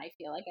me when I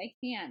feel like I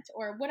can't,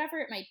 or whatever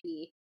it might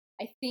be.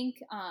 I think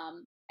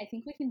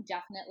we can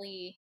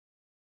definitely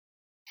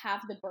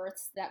have the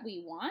births that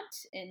we want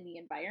in the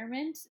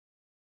environment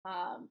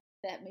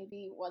that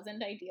maybe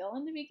wasn't ideal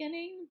in the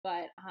beginning,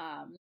 but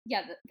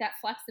yeah, that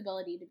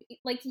flexibility to be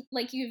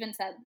like you even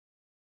said,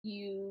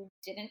 you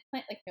didn't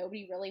plan, like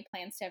nobody really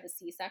plans to have a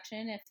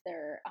C-section if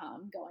they're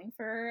going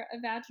for a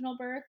vaginal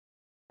birth,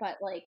 but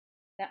like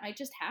that might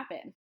just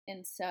happen.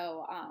 And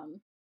so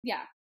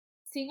yeah,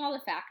 seeing all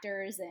the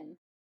factors and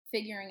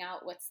figuring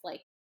out what's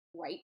like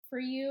right for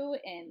you,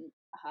 and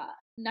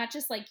not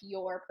just like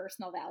your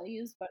personal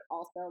values but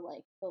also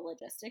like the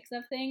logistics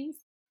of things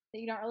that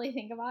you don't really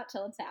think about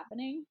till it's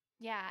happening.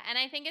 Yeah, and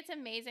I think it's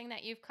amazing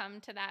that you've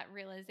come to that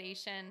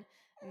realization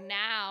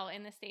now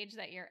in the stage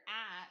that you're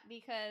at,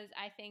 because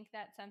I think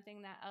that's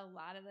something that a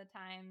lot of the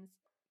times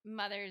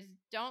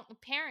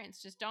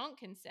parents just don't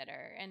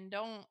consider and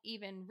don't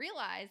even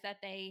realize that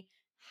they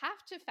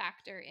have to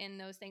factor in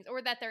those things,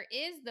 or that there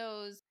is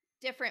those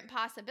different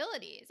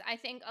possibilities. I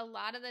think a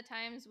lot of the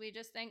times we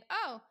just think,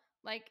 "Oh,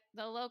 like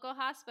the local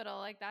hospital,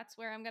 like that's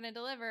where I'm going to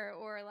deliver,"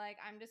 or like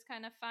I'm just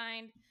kind of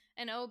find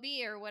an OB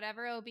or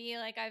whatever OB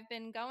like I've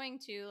been going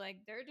to, like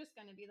they're just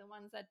going to be the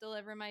ones that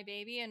deliver my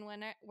baby, and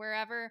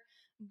wherever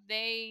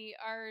they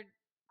are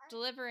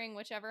delivering,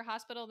 whichever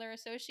hospital they're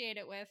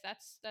associated with,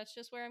 that's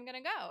just where I'm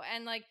going to go.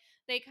 And like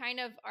they kind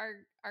of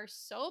are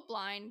so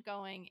blind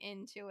going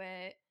into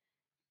it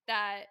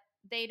that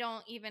they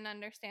don't even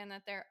understand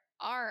that there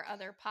are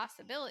other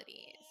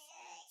possibilities.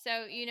 So,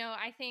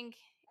 I think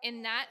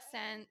in that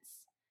sense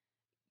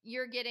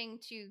you're getting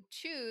to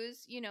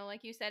choose,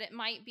 like you said, it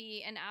might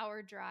be an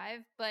hour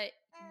drive, but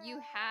you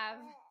have,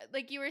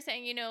 like you were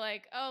saying,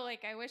 like, oh,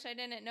 like I wish I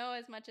didn't know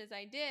as much as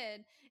I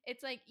did.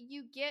 It's like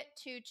you get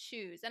to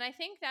choose. And I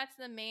think that's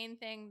the main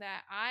thing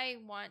that I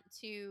want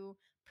to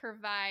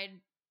provide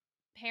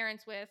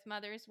parents with,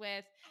 mothers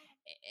with,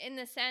 in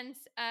the sense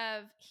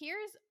of,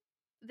 here's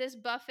this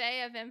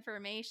buffet of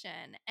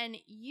information and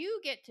you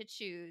get to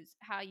choose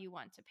how you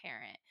want to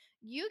parent.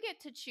 You get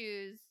to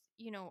choose,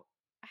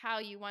 how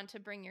you want to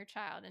bring your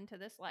child into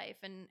this life,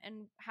 and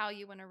how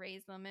you want to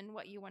raise them and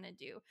what you want to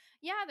do.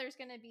 Yeah, there's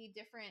going to be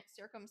different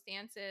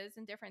circumstances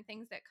and different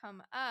things that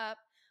come up,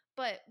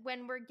 but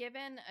when we're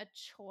given a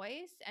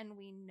choice and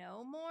we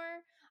know more,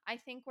 I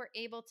think we're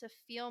able to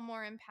feel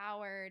more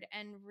empowered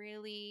and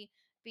really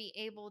be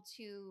able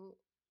to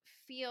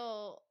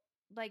feel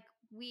like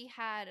we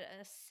had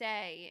a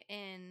say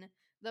in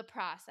the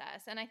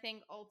process. And I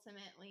think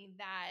ultimately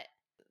that,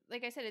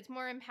 like I said, it's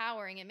more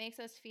empowering. It makes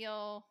us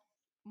feel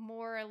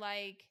more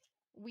like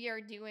we are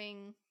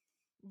doing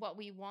what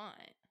we want.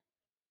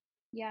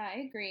 Yeah, I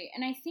agree.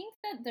 And I think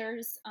that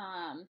there's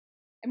I'm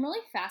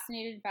really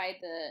fascinated by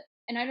the,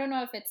 and I don't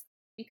know if it's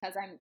because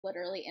I'm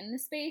literally in the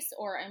space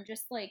or I'm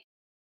just like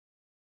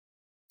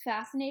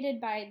fascinated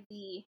by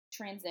the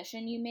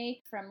transition you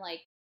make from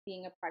like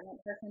being a pregnant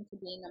person to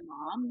being a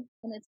mom.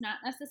 And it's not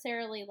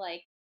necessarily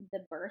like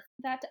the birth,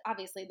 that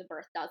obviously the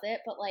birth does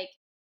it, but like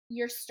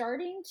you're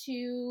starting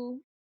to,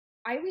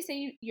 I always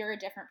say you're a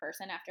different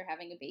person after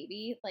having a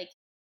baby. Like,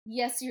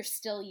 yes, you're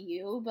still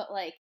you, but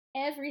like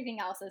everything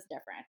else is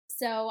different.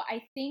 So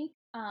I think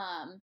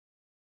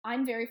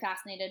I'm very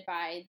fascinated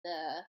by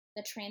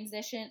the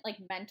transition, like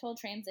mental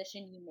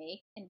transition you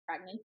make in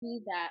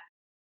pregnancy, that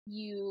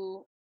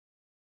you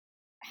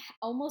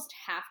almost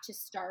have to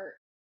start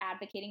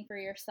advocating for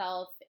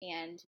yourself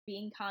and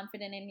being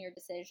confident in your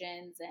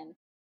decisions, and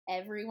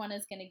everyone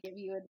is going to give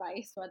you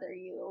advice whether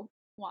you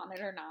want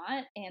it or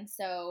not. And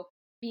so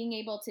being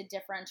able to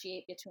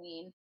differentiate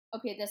between,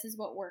 okay, this is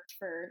what worked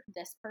for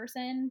this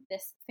person,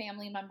 this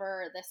family member,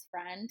 or this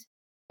friend,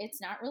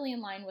 it's not really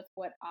in line with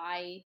what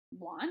I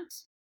want,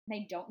 and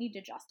I don't need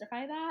to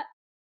justify that.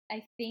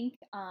 I think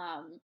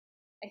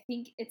I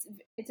think it's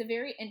a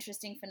very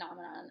interesting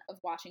phenomenon of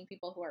watching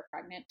people who are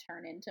pregnant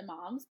turn into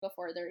moms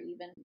before they're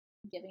even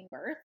giving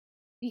birth,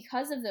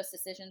 because of those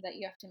decisions that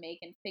you have to make,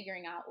 and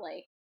figuring out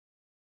like,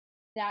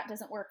 that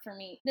doesn't work for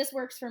me, this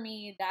works for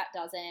me, that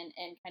doesn't,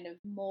 and kind of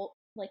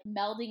like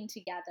melding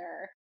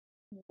together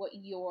what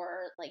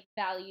your like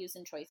values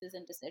and choices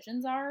and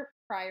decisions are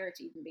prior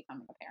to even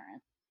becoming a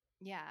parent.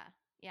 Yeah.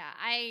 Yeah.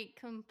 I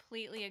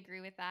completely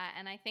agree with that.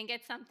 And I think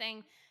it's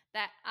something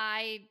that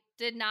I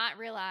did not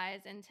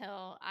realize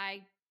until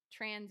I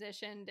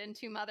transitioned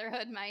into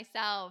motherhood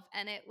myself.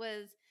 And it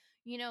was,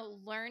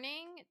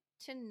 learning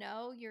to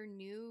know your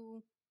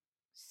new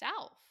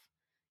self.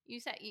 You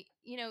said,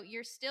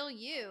 you're still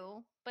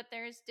you, but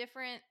there's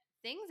different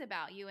things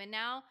about you. And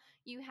now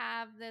you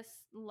have this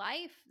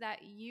life that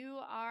you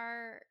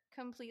are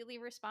completely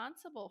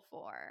responsible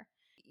for.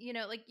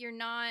 Like you're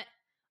not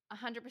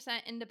 100%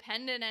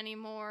 independent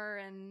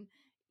anymore. And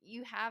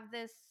you have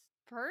this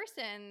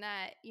person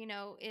that,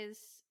 is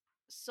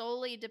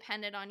solely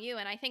dependent on you.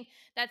 And I think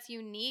that's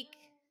unique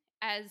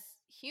as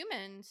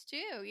humans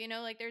too.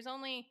 Like there's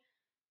only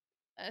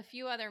a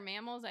few other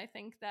mammals, I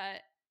think,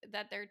 that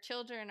their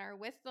children are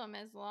with them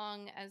as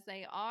long as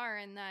they are,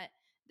 and that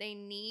they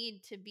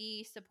need to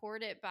be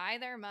supported by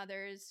their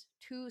mothers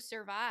to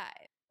survive,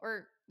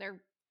 or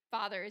their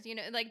fathers,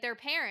 like their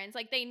parents.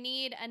 Like they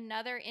need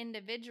another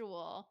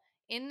individual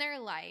in their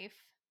life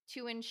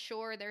to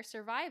ensure their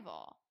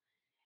survival.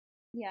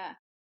 Yeah.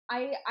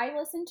 I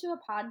listened to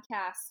a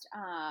podcast,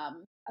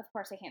 of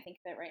course I can't think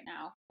of it right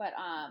now, but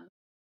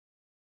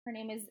her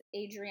name is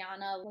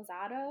Adriana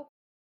Lozado,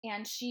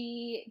 and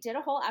she did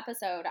a whole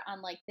episode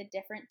on like the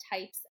different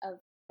types of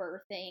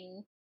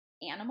birthing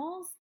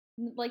animals.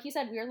 Like you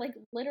said, we're like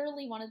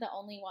literally one of the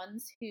only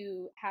ones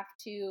who have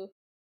to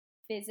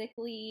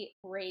physically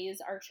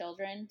raise our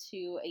children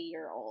to a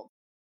year old.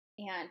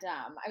 And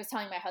I was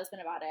telling my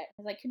husband about it. I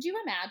was like, could you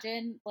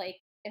imagine like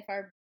if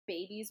our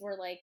babies were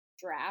like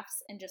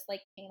giraffes and just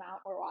like came out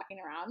or walking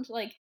around?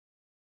 Like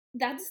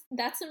that's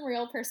some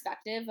real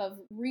perspective of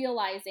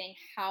realizing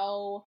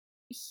how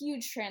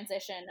huge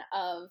transition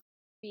of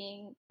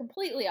being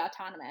completely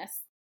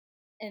autonomous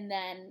and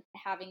then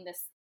having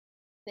this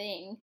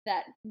thing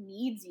that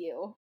needs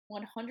you 100%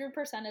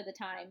 of the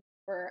time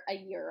for a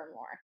year or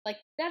more. Like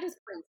that is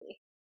crazy.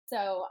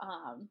 So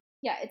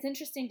yeah, it's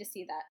interesting to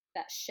see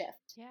that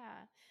shift.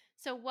 Yeah.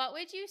 So what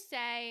would you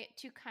say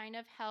to kind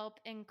of help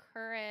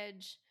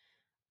encourage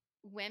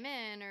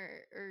women,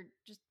 or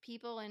just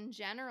people in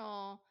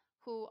general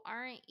who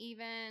aren't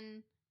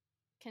even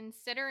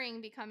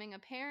considering becoming a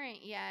parent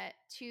yet,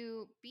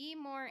 to be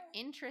more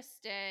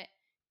interested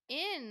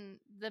in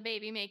the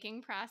baby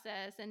making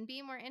process, and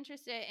be more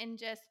interested in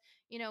just,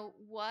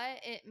 what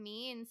it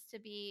means to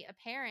be a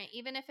parent,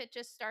 even if it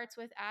just starts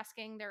with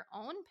asking their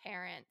own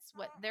parents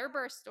what their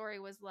birth story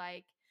was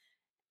like,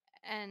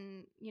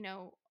 and,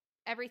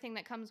 everything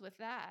that comes with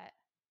that.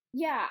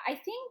 Yeah, I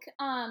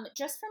think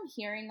just from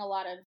hearing a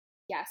lot of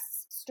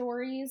guest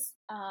stories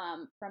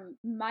from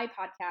my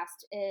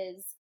podcast,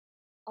 is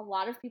a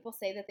lot of people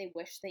say that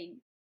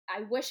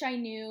I wish I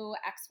knew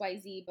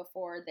XYZ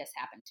before this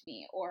happened to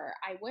me, or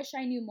I wish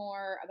I knew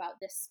more about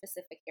this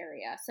specific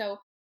area. So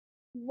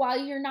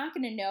while you're not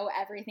going to know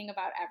everything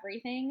about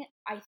everything,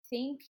 I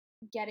think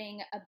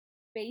getting a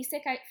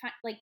basic,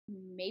 like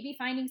maybe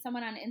finding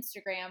someone on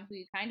Instagram who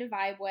you kind of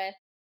vibe with,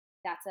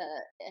 that's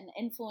an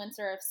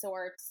influencer of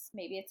sorts.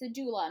 Maybe it's a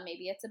doula,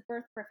 maybe it's a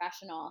birth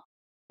professional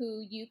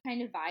who you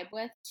kind of vibe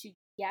with, to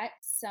get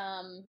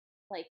some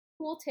like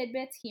cool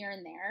tidbits here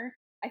and there.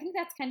 I think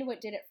that's kind of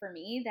what did it for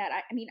me. That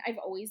I mean, I've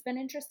always been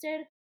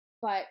interested,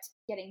 but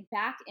getting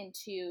back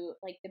into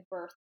like the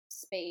birth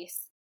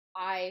space,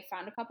 I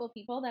found a couple of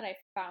people that I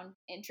found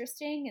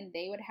interesting, and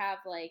they would have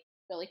like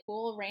really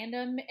cool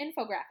random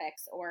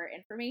infographics or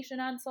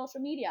information on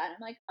social media. And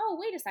I'm like, oh,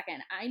 wait a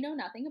second, I know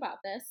nothing about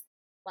this,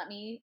 let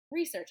me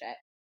research it.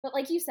 But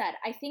like you said,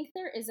 I think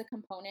there is a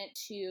component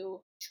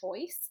to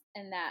choice,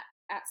 and that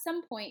at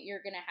some point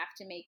you're going to have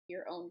to make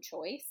your own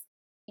choice.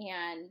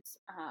 And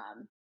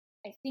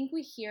I think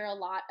we hear a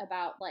lot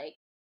about like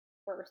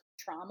birth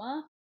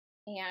trauma.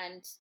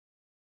 And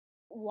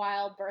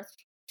while birth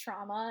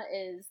trauma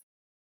is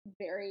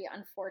very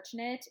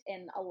unfortunate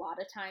and a lot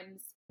of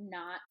times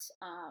not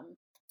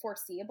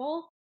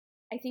foreseeable,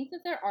 I think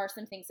that there are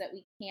some things that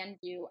we can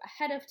do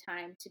ahead of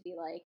time to be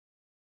like,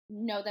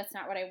 no, that's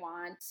not what I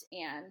want.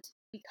 And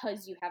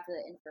because you have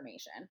the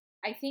information,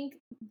 I think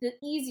the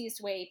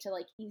easiest way to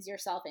like ease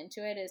yourself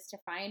into it is to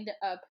find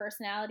a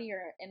personality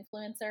or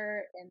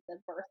influencer in the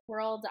birth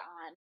world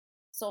on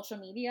social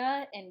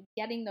media and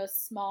getting those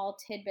small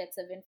tidbits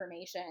of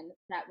information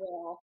that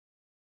will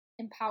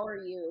empower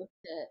you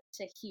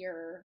to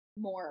hear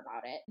more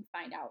about it and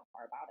find out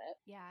more about it.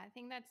 Yeah, I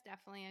think that's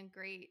definitely a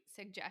great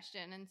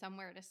suggestion and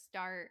somewhere to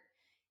start.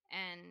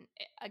 And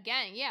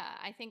again, yeah,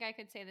 I think I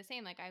could say the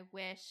same. Like, I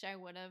wish I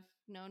would have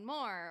known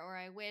more, or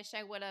I wish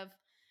I would have,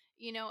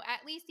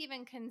 at least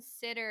even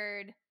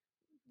considered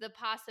the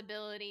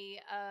possibility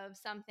of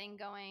something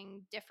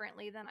going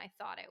differently than I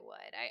thought it would.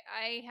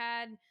 I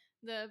had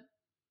the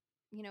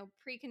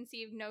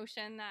preconceived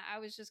notion that I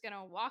was just going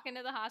to walk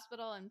into the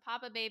hospital and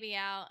pop a baby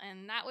out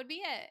and that would be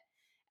it.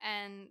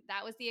 And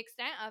that was the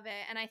extent of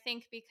it. And I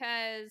think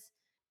because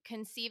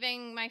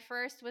conceiving my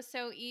first was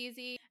so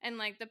easy and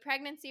like the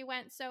pregnancy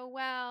went so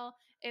well,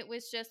 it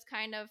was just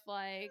kind of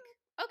like,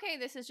 okay,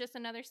 this is just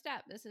another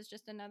step. This is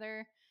just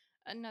another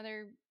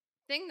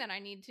thing that I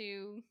need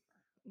to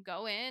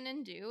go in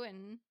and do,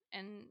 and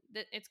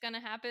that it's going to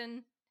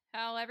happen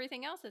how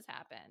everything else has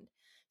happened.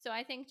 So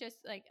I think just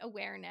like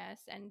awareness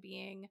and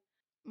being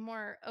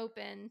more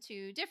open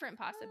to different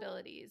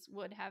possibilities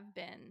would have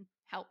been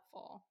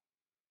helpful.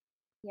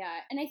 Yeah.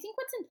 And I think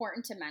what's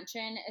important to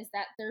mention is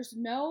that there's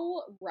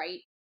no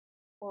right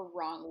or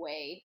wrong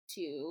way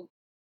to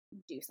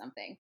do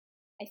something.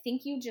 I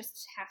think you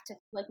just have to,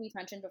 like we've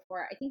mentioned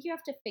before, I think you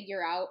have to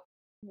figure out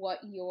what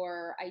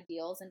your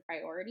ideals and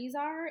priorities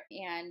are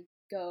and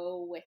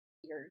go with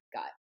your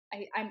gut.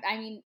 I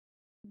mean,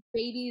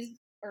 babies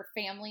or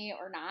family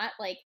or not,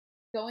 like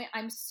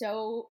I'm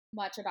so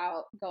much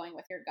about going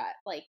with your gut.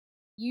 Like,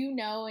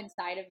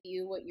 inside of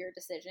you what your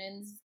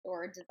decisions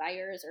or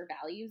desires or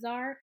values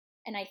are.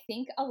 And I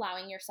think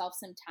allowing yourself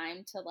some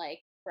time to like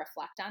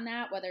reflect on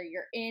that, whether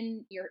you're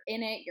in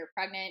it, you're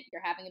pregnant,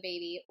 you're having a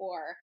baby,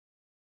 or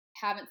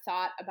haven't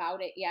thought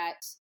about it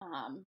yet.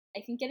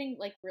 I think getting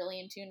like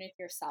really in tune with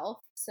yourself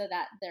so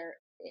that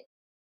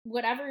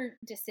whatever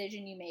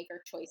decision you make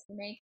or choice you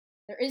make,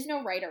 there is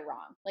no right or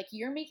wrong. Like,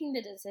 you're making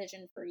the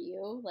decision for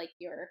you. Like,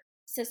 your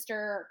sister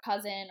or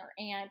cousin or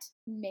aunt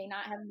may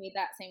not have made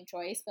that same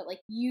choice, but like,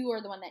 you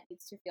are the one that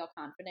needs to feel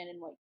confident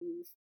in what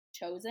you've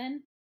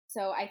chosen.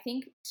 So I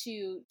think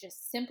to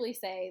just simply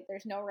say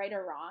there's no right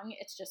or wrong,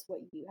 it's just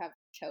what you have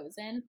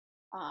chosen.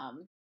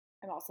 I'm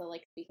also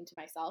like speaking to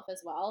myself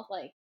as well.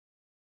 Like,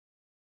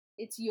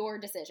 it's your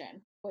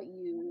decision what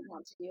you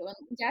want to do.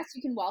 And yes,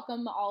 you can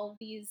welcome all of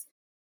these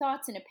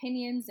thoughts and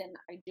opinions. And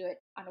I do it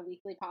on a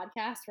weekly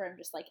podcast where I'm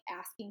just like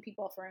asking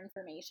people for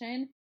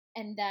information.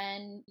 And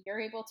then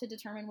you're able to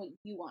determine what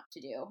you want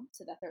to do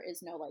so that there is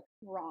no like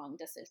wrong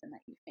decision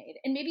that you've made.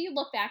 And maybe you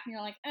look back and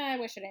you're like, I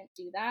wish I didn't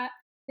do that.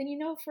 Then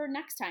for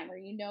next time, or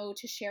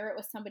to share it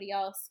with somebody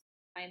else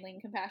kindly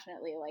and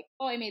compassionately, like,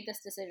 oh, I made this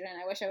decision.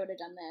 I wish I would have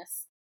done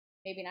this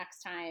maybe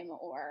next time.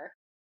 Or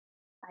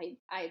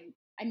I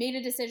made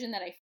a decision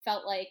that I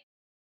felt like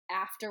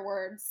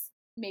afterwards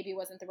maybe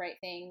wasn't the right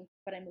thing,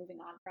 but I'm moving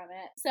on from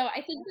it. So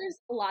I think there's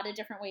a lot of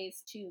different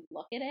ways to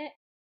look at it,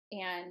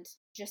 and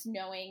just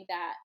knowing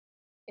that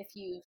if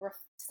you've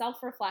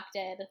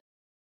self-reflected,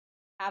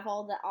 have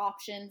all the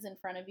options in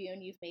front of you,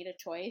 and you've made a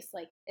choice,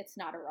 like, it's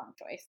not a wrong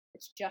choice.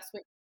 It's just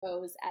what you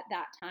chose at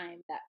that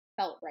time that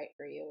felt right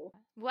for you.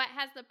 What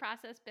has the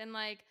process been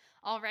like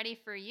already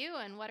for you?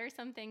 And what are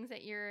some things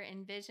that you're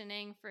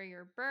envisioning for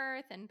your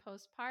birth and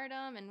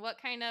postpartum? And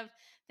what kind of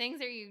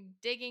things are you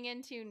digging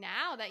into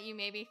now that you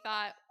maybe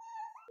thought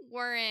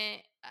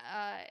weren't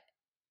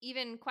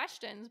even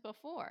questions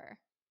before?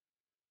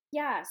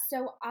 Yeah,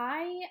 so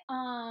I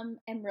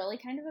am really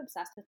kind of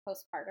obsessed with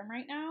postpartum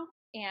right now.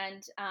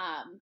 And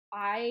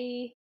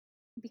I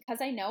because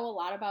I know a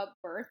lot about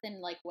birth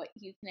and like what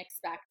you can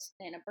expect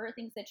in a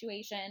birthing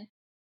situation,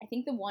 I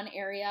think the one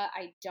area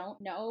I don't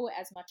know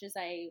as much as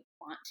I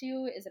want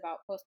to is about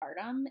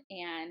postpartum.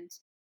 And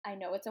I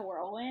know it's a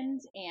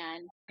whirlwind,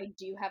 and I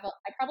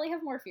probably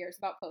have more fears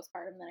about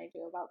postpartum than I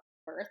do about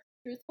birth,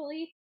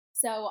 truthfully.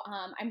 So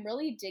I'm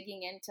really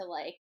digging into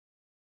like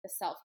the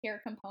self care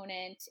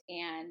component,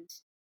 and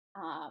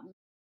um,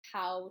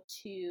 how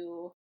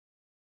to.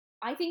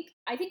 I think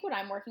what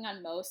I'm working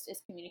on most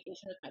is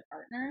communication with my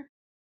partner,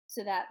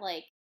 so that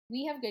like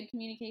we have good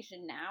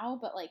communication now,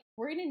 but like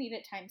we're gonna need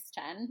it times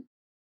 10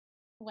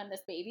 when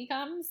this baby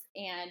comes,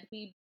 and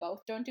we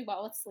both don't do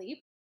well with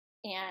sleep,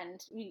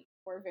 and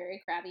we're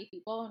very crabby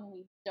people, and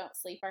we don't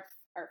sleep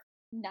our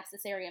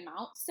necessary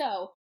amount.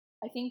 So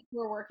I think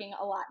we're working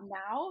a lot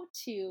now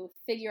to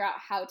figure out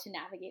how to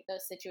navigate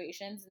those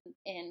situations,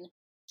 and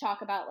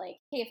talk about like,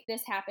 hey, if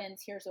this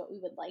happens, here's what we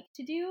would like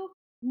to do,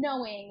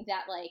 knowing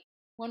that like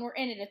when we're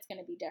in it, it's going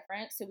to be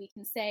different. So we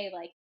can say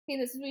like, hey,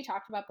 this is what we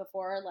talked about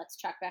before. Let's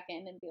check back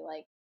in and be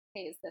like,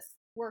 hey, is this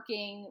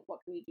working? What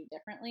can we do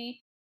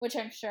differently? Which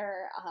I'm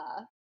sure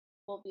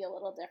will be a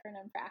little different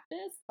in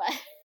practice. But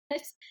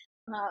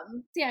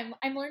See,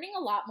 I'm learning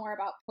a lot more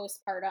about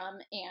postpartum,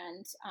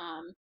 and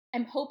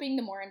I'm hoping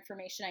the more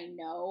information I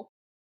know,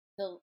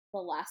 the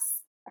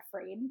less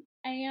afraid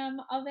I am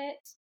of it.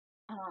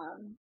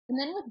 And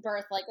then with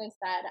birth, like I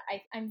said,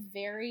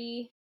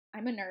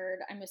 I'm a nerd.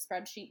 I'm a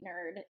spreadsheet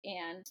nerd,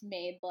 and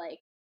made like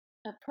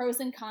a pros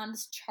and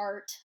cons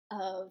chart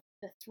of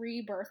the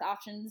three birth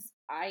options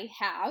I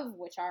have,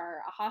 which are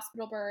a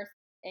hospital birth,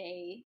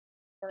 a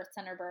birth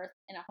center birth,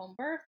 and a home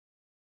birth,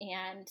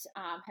 and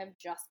have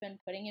just been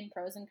putting in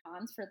pros and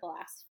cons for the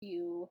last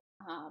few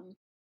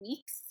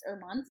weeks or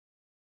months,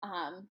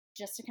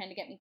 just to kind of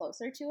get me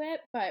closer to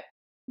it. But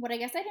what I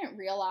guess I didn't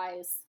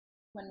realize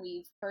when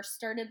we first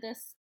started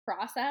this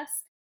process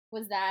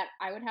was that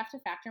I would have to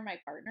factor my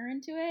partner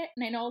into it.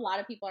 And I know a lot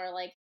of people are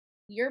like,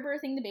 you're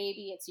birthing the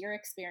baby, it's your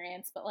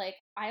experience, but like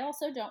I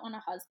also don't want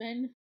a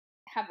husband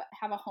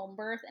have a home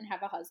birth and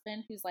have a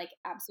husband who's like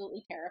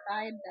absolutely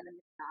terrified that I'm gonna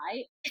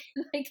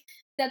die. Like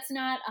that's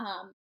not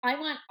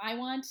I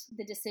want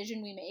the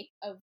decision we make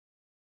of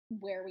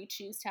where we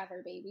choose to have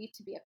our baby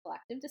to be a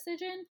collective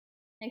decision.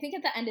 I think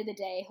at the end of the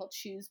day, he'll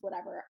choose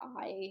whatever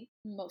I'm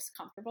most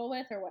comfortable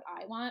with or what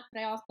I want. But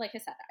I also, like I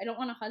said, I don't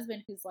want a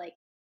husband who's like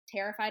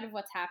terrified of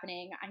what's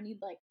happening. I need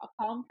like a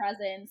calm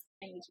presence.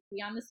 I need to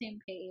be on the same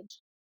page.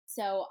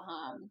 So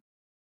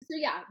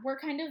yeah, we're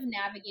kind of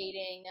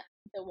navigating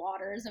the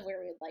waters of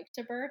where we'd like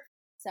to birth.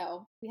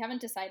 So we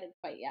haven't decided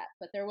quite yet,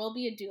 but there will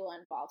be a doula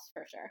involved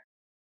for sure.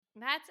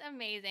 That's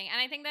amazing.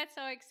 And I think that's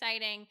so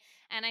exciting.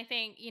 And I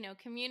think,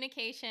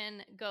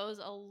 communication goes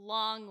a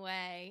long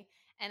way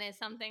and is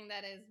something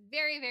that is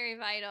very, very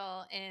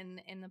vital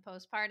in the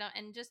postpartum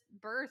and just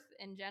birth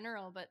in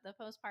general, but the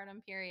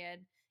postpartum period.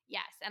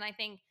 Yes. And I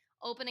think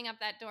opening up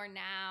that door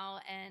now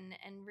and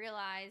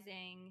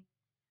realizing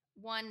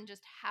one,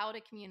 just how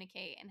to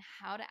communicate and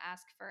how to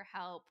ask for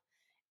help,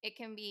 it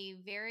can be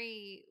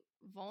very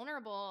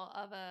vulnerable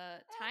of a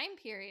time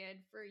period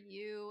for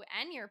you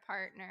and your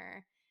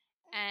partner.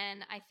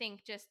 And I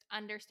think just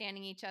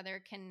understanding each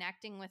other,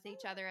 connecting with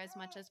each other as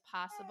much as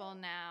possible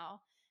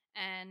now,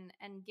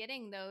 and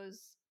getting those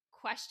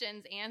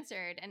questions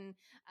answered. And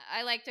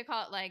I like to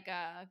call it like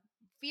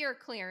fear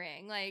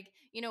clearing. Like,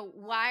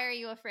 why are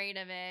you afraid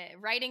of it?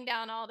 Writing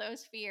down all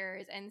those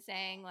fears and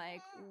saying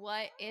like,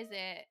 what is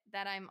it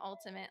that I'm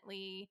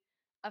ultimately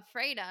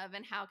afraid of,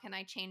 and how can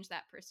I change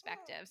that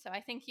perspective? So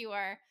I think you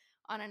are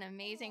on an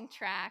amazing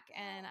track,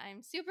 and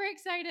I'm super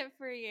excited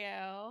for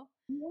you.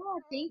 Yeah,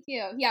 thank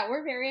you. Yeah,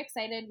 we're very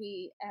excited.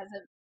 We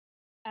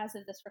as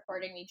of this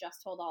recording, we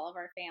just told all of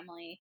our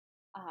family.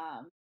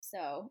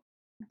 So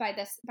by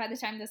the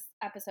time this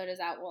episode is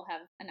out, we'll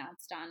have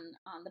announced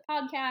on the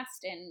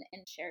podcast and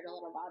shared a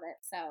little about it.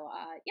 So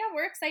yeah,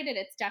 we're excited.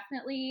 It's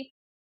definitely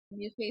a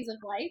new phase of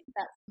life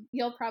that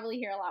you'll probably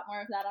hear a lot more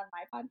of that on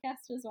my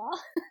podcast as well.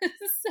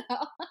 so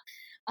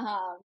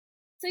um,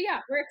 so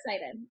yeah, we're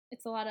excited.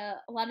 It's a lot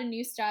of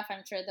new stuff.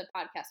 I'm sure the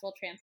podcast will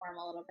transform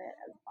a little bit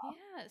as well.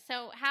 Yeah.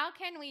 So, how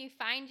can we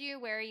find you?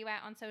 Where are you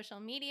at on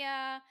social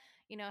media?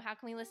 How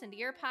can we listen to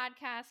your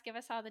podcast? Give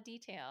us all the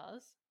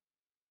details.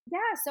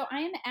 Yeah, so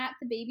I am at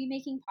the Baby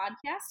Making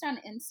Podcast on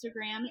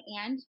Instagram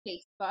and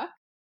Facebook.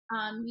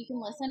 You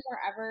can listen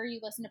wherever you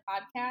listen to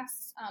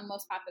podcasts.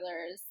 Most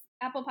popular is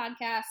Apple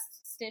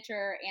Podcasts,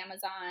 Stitcher,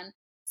 Amazon,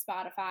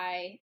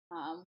 Spotify,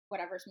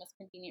 whatever's most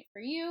convenient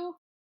for you.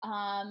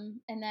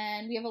 And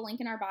then we have a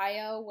link in our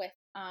bio with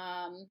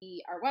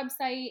our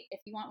website if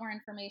you want more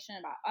information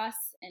about us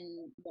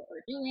and what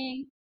we're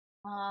doing.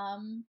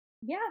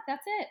 Yeah,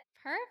 that's it.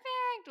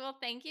 Perfect. Well,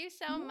 thank you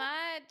so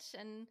much.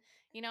 And,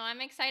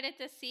 I'm excited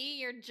to see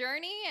your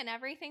journey and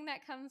everything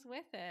that comes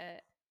with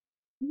it.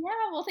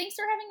 Yeah, well, thanks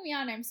for having me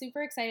on. I'm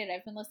super excited.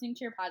 I've been listening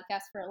to your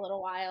podcast for a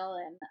little while,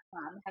 and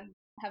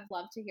have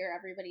loved to hear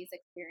everybody's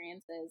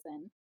experiences.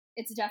 And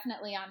it's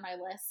definitely on my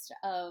list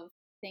of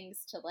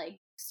things to like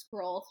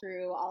scroll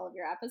through all of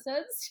your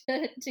episodes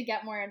to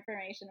get more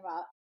information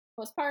about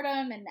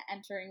postpartum and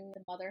entering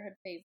the motherhood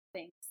phase of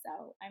things.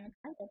 So I'm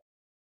excited.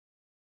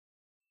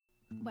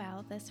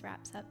 Well, this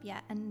wraps up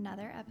yet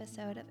another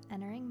episode of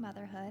Entering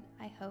Motherhood.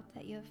 I hope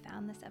that you have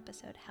found this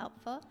episode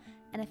helpful,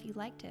 and if you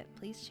liked it,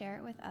 please share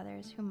it with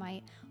others who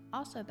might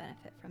also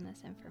benefit from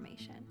this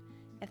information.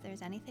 If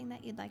there's anything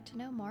that you'd like to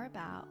know more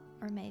about,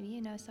 or maybe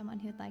you know someone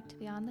who'd like to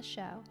be on the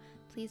show,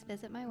 please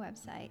visit my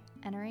website,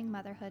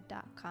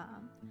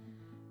 enteringmotherhood.com.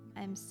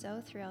 I'm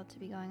so thrilled to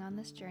be going on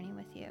this journey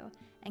with you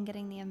and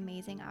getting the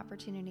amazing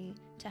opportunity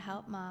to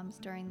help moms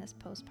during this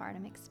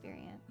postpartum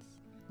experience.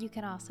 You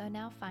can also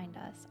now find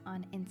us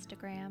on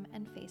Instagram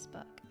and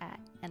Facebook at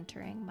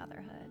Entering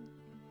Motherhood.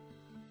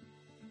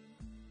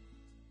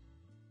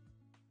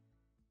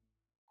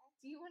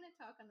 Do you want to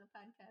talk on the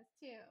podcast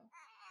too?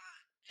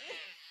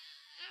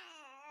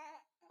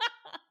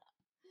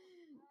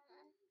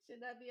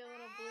 Should that be a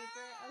little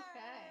blooper?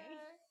 Okay.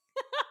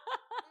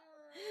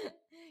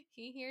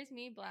 He hears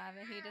me blab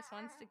and he just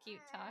wants to keep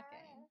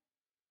talking.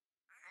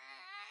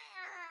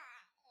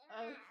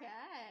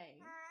 Okay.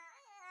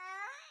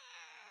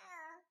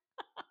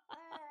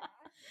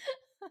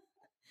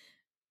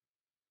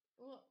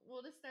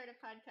 We'll just start a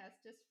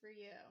podcast just for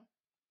you.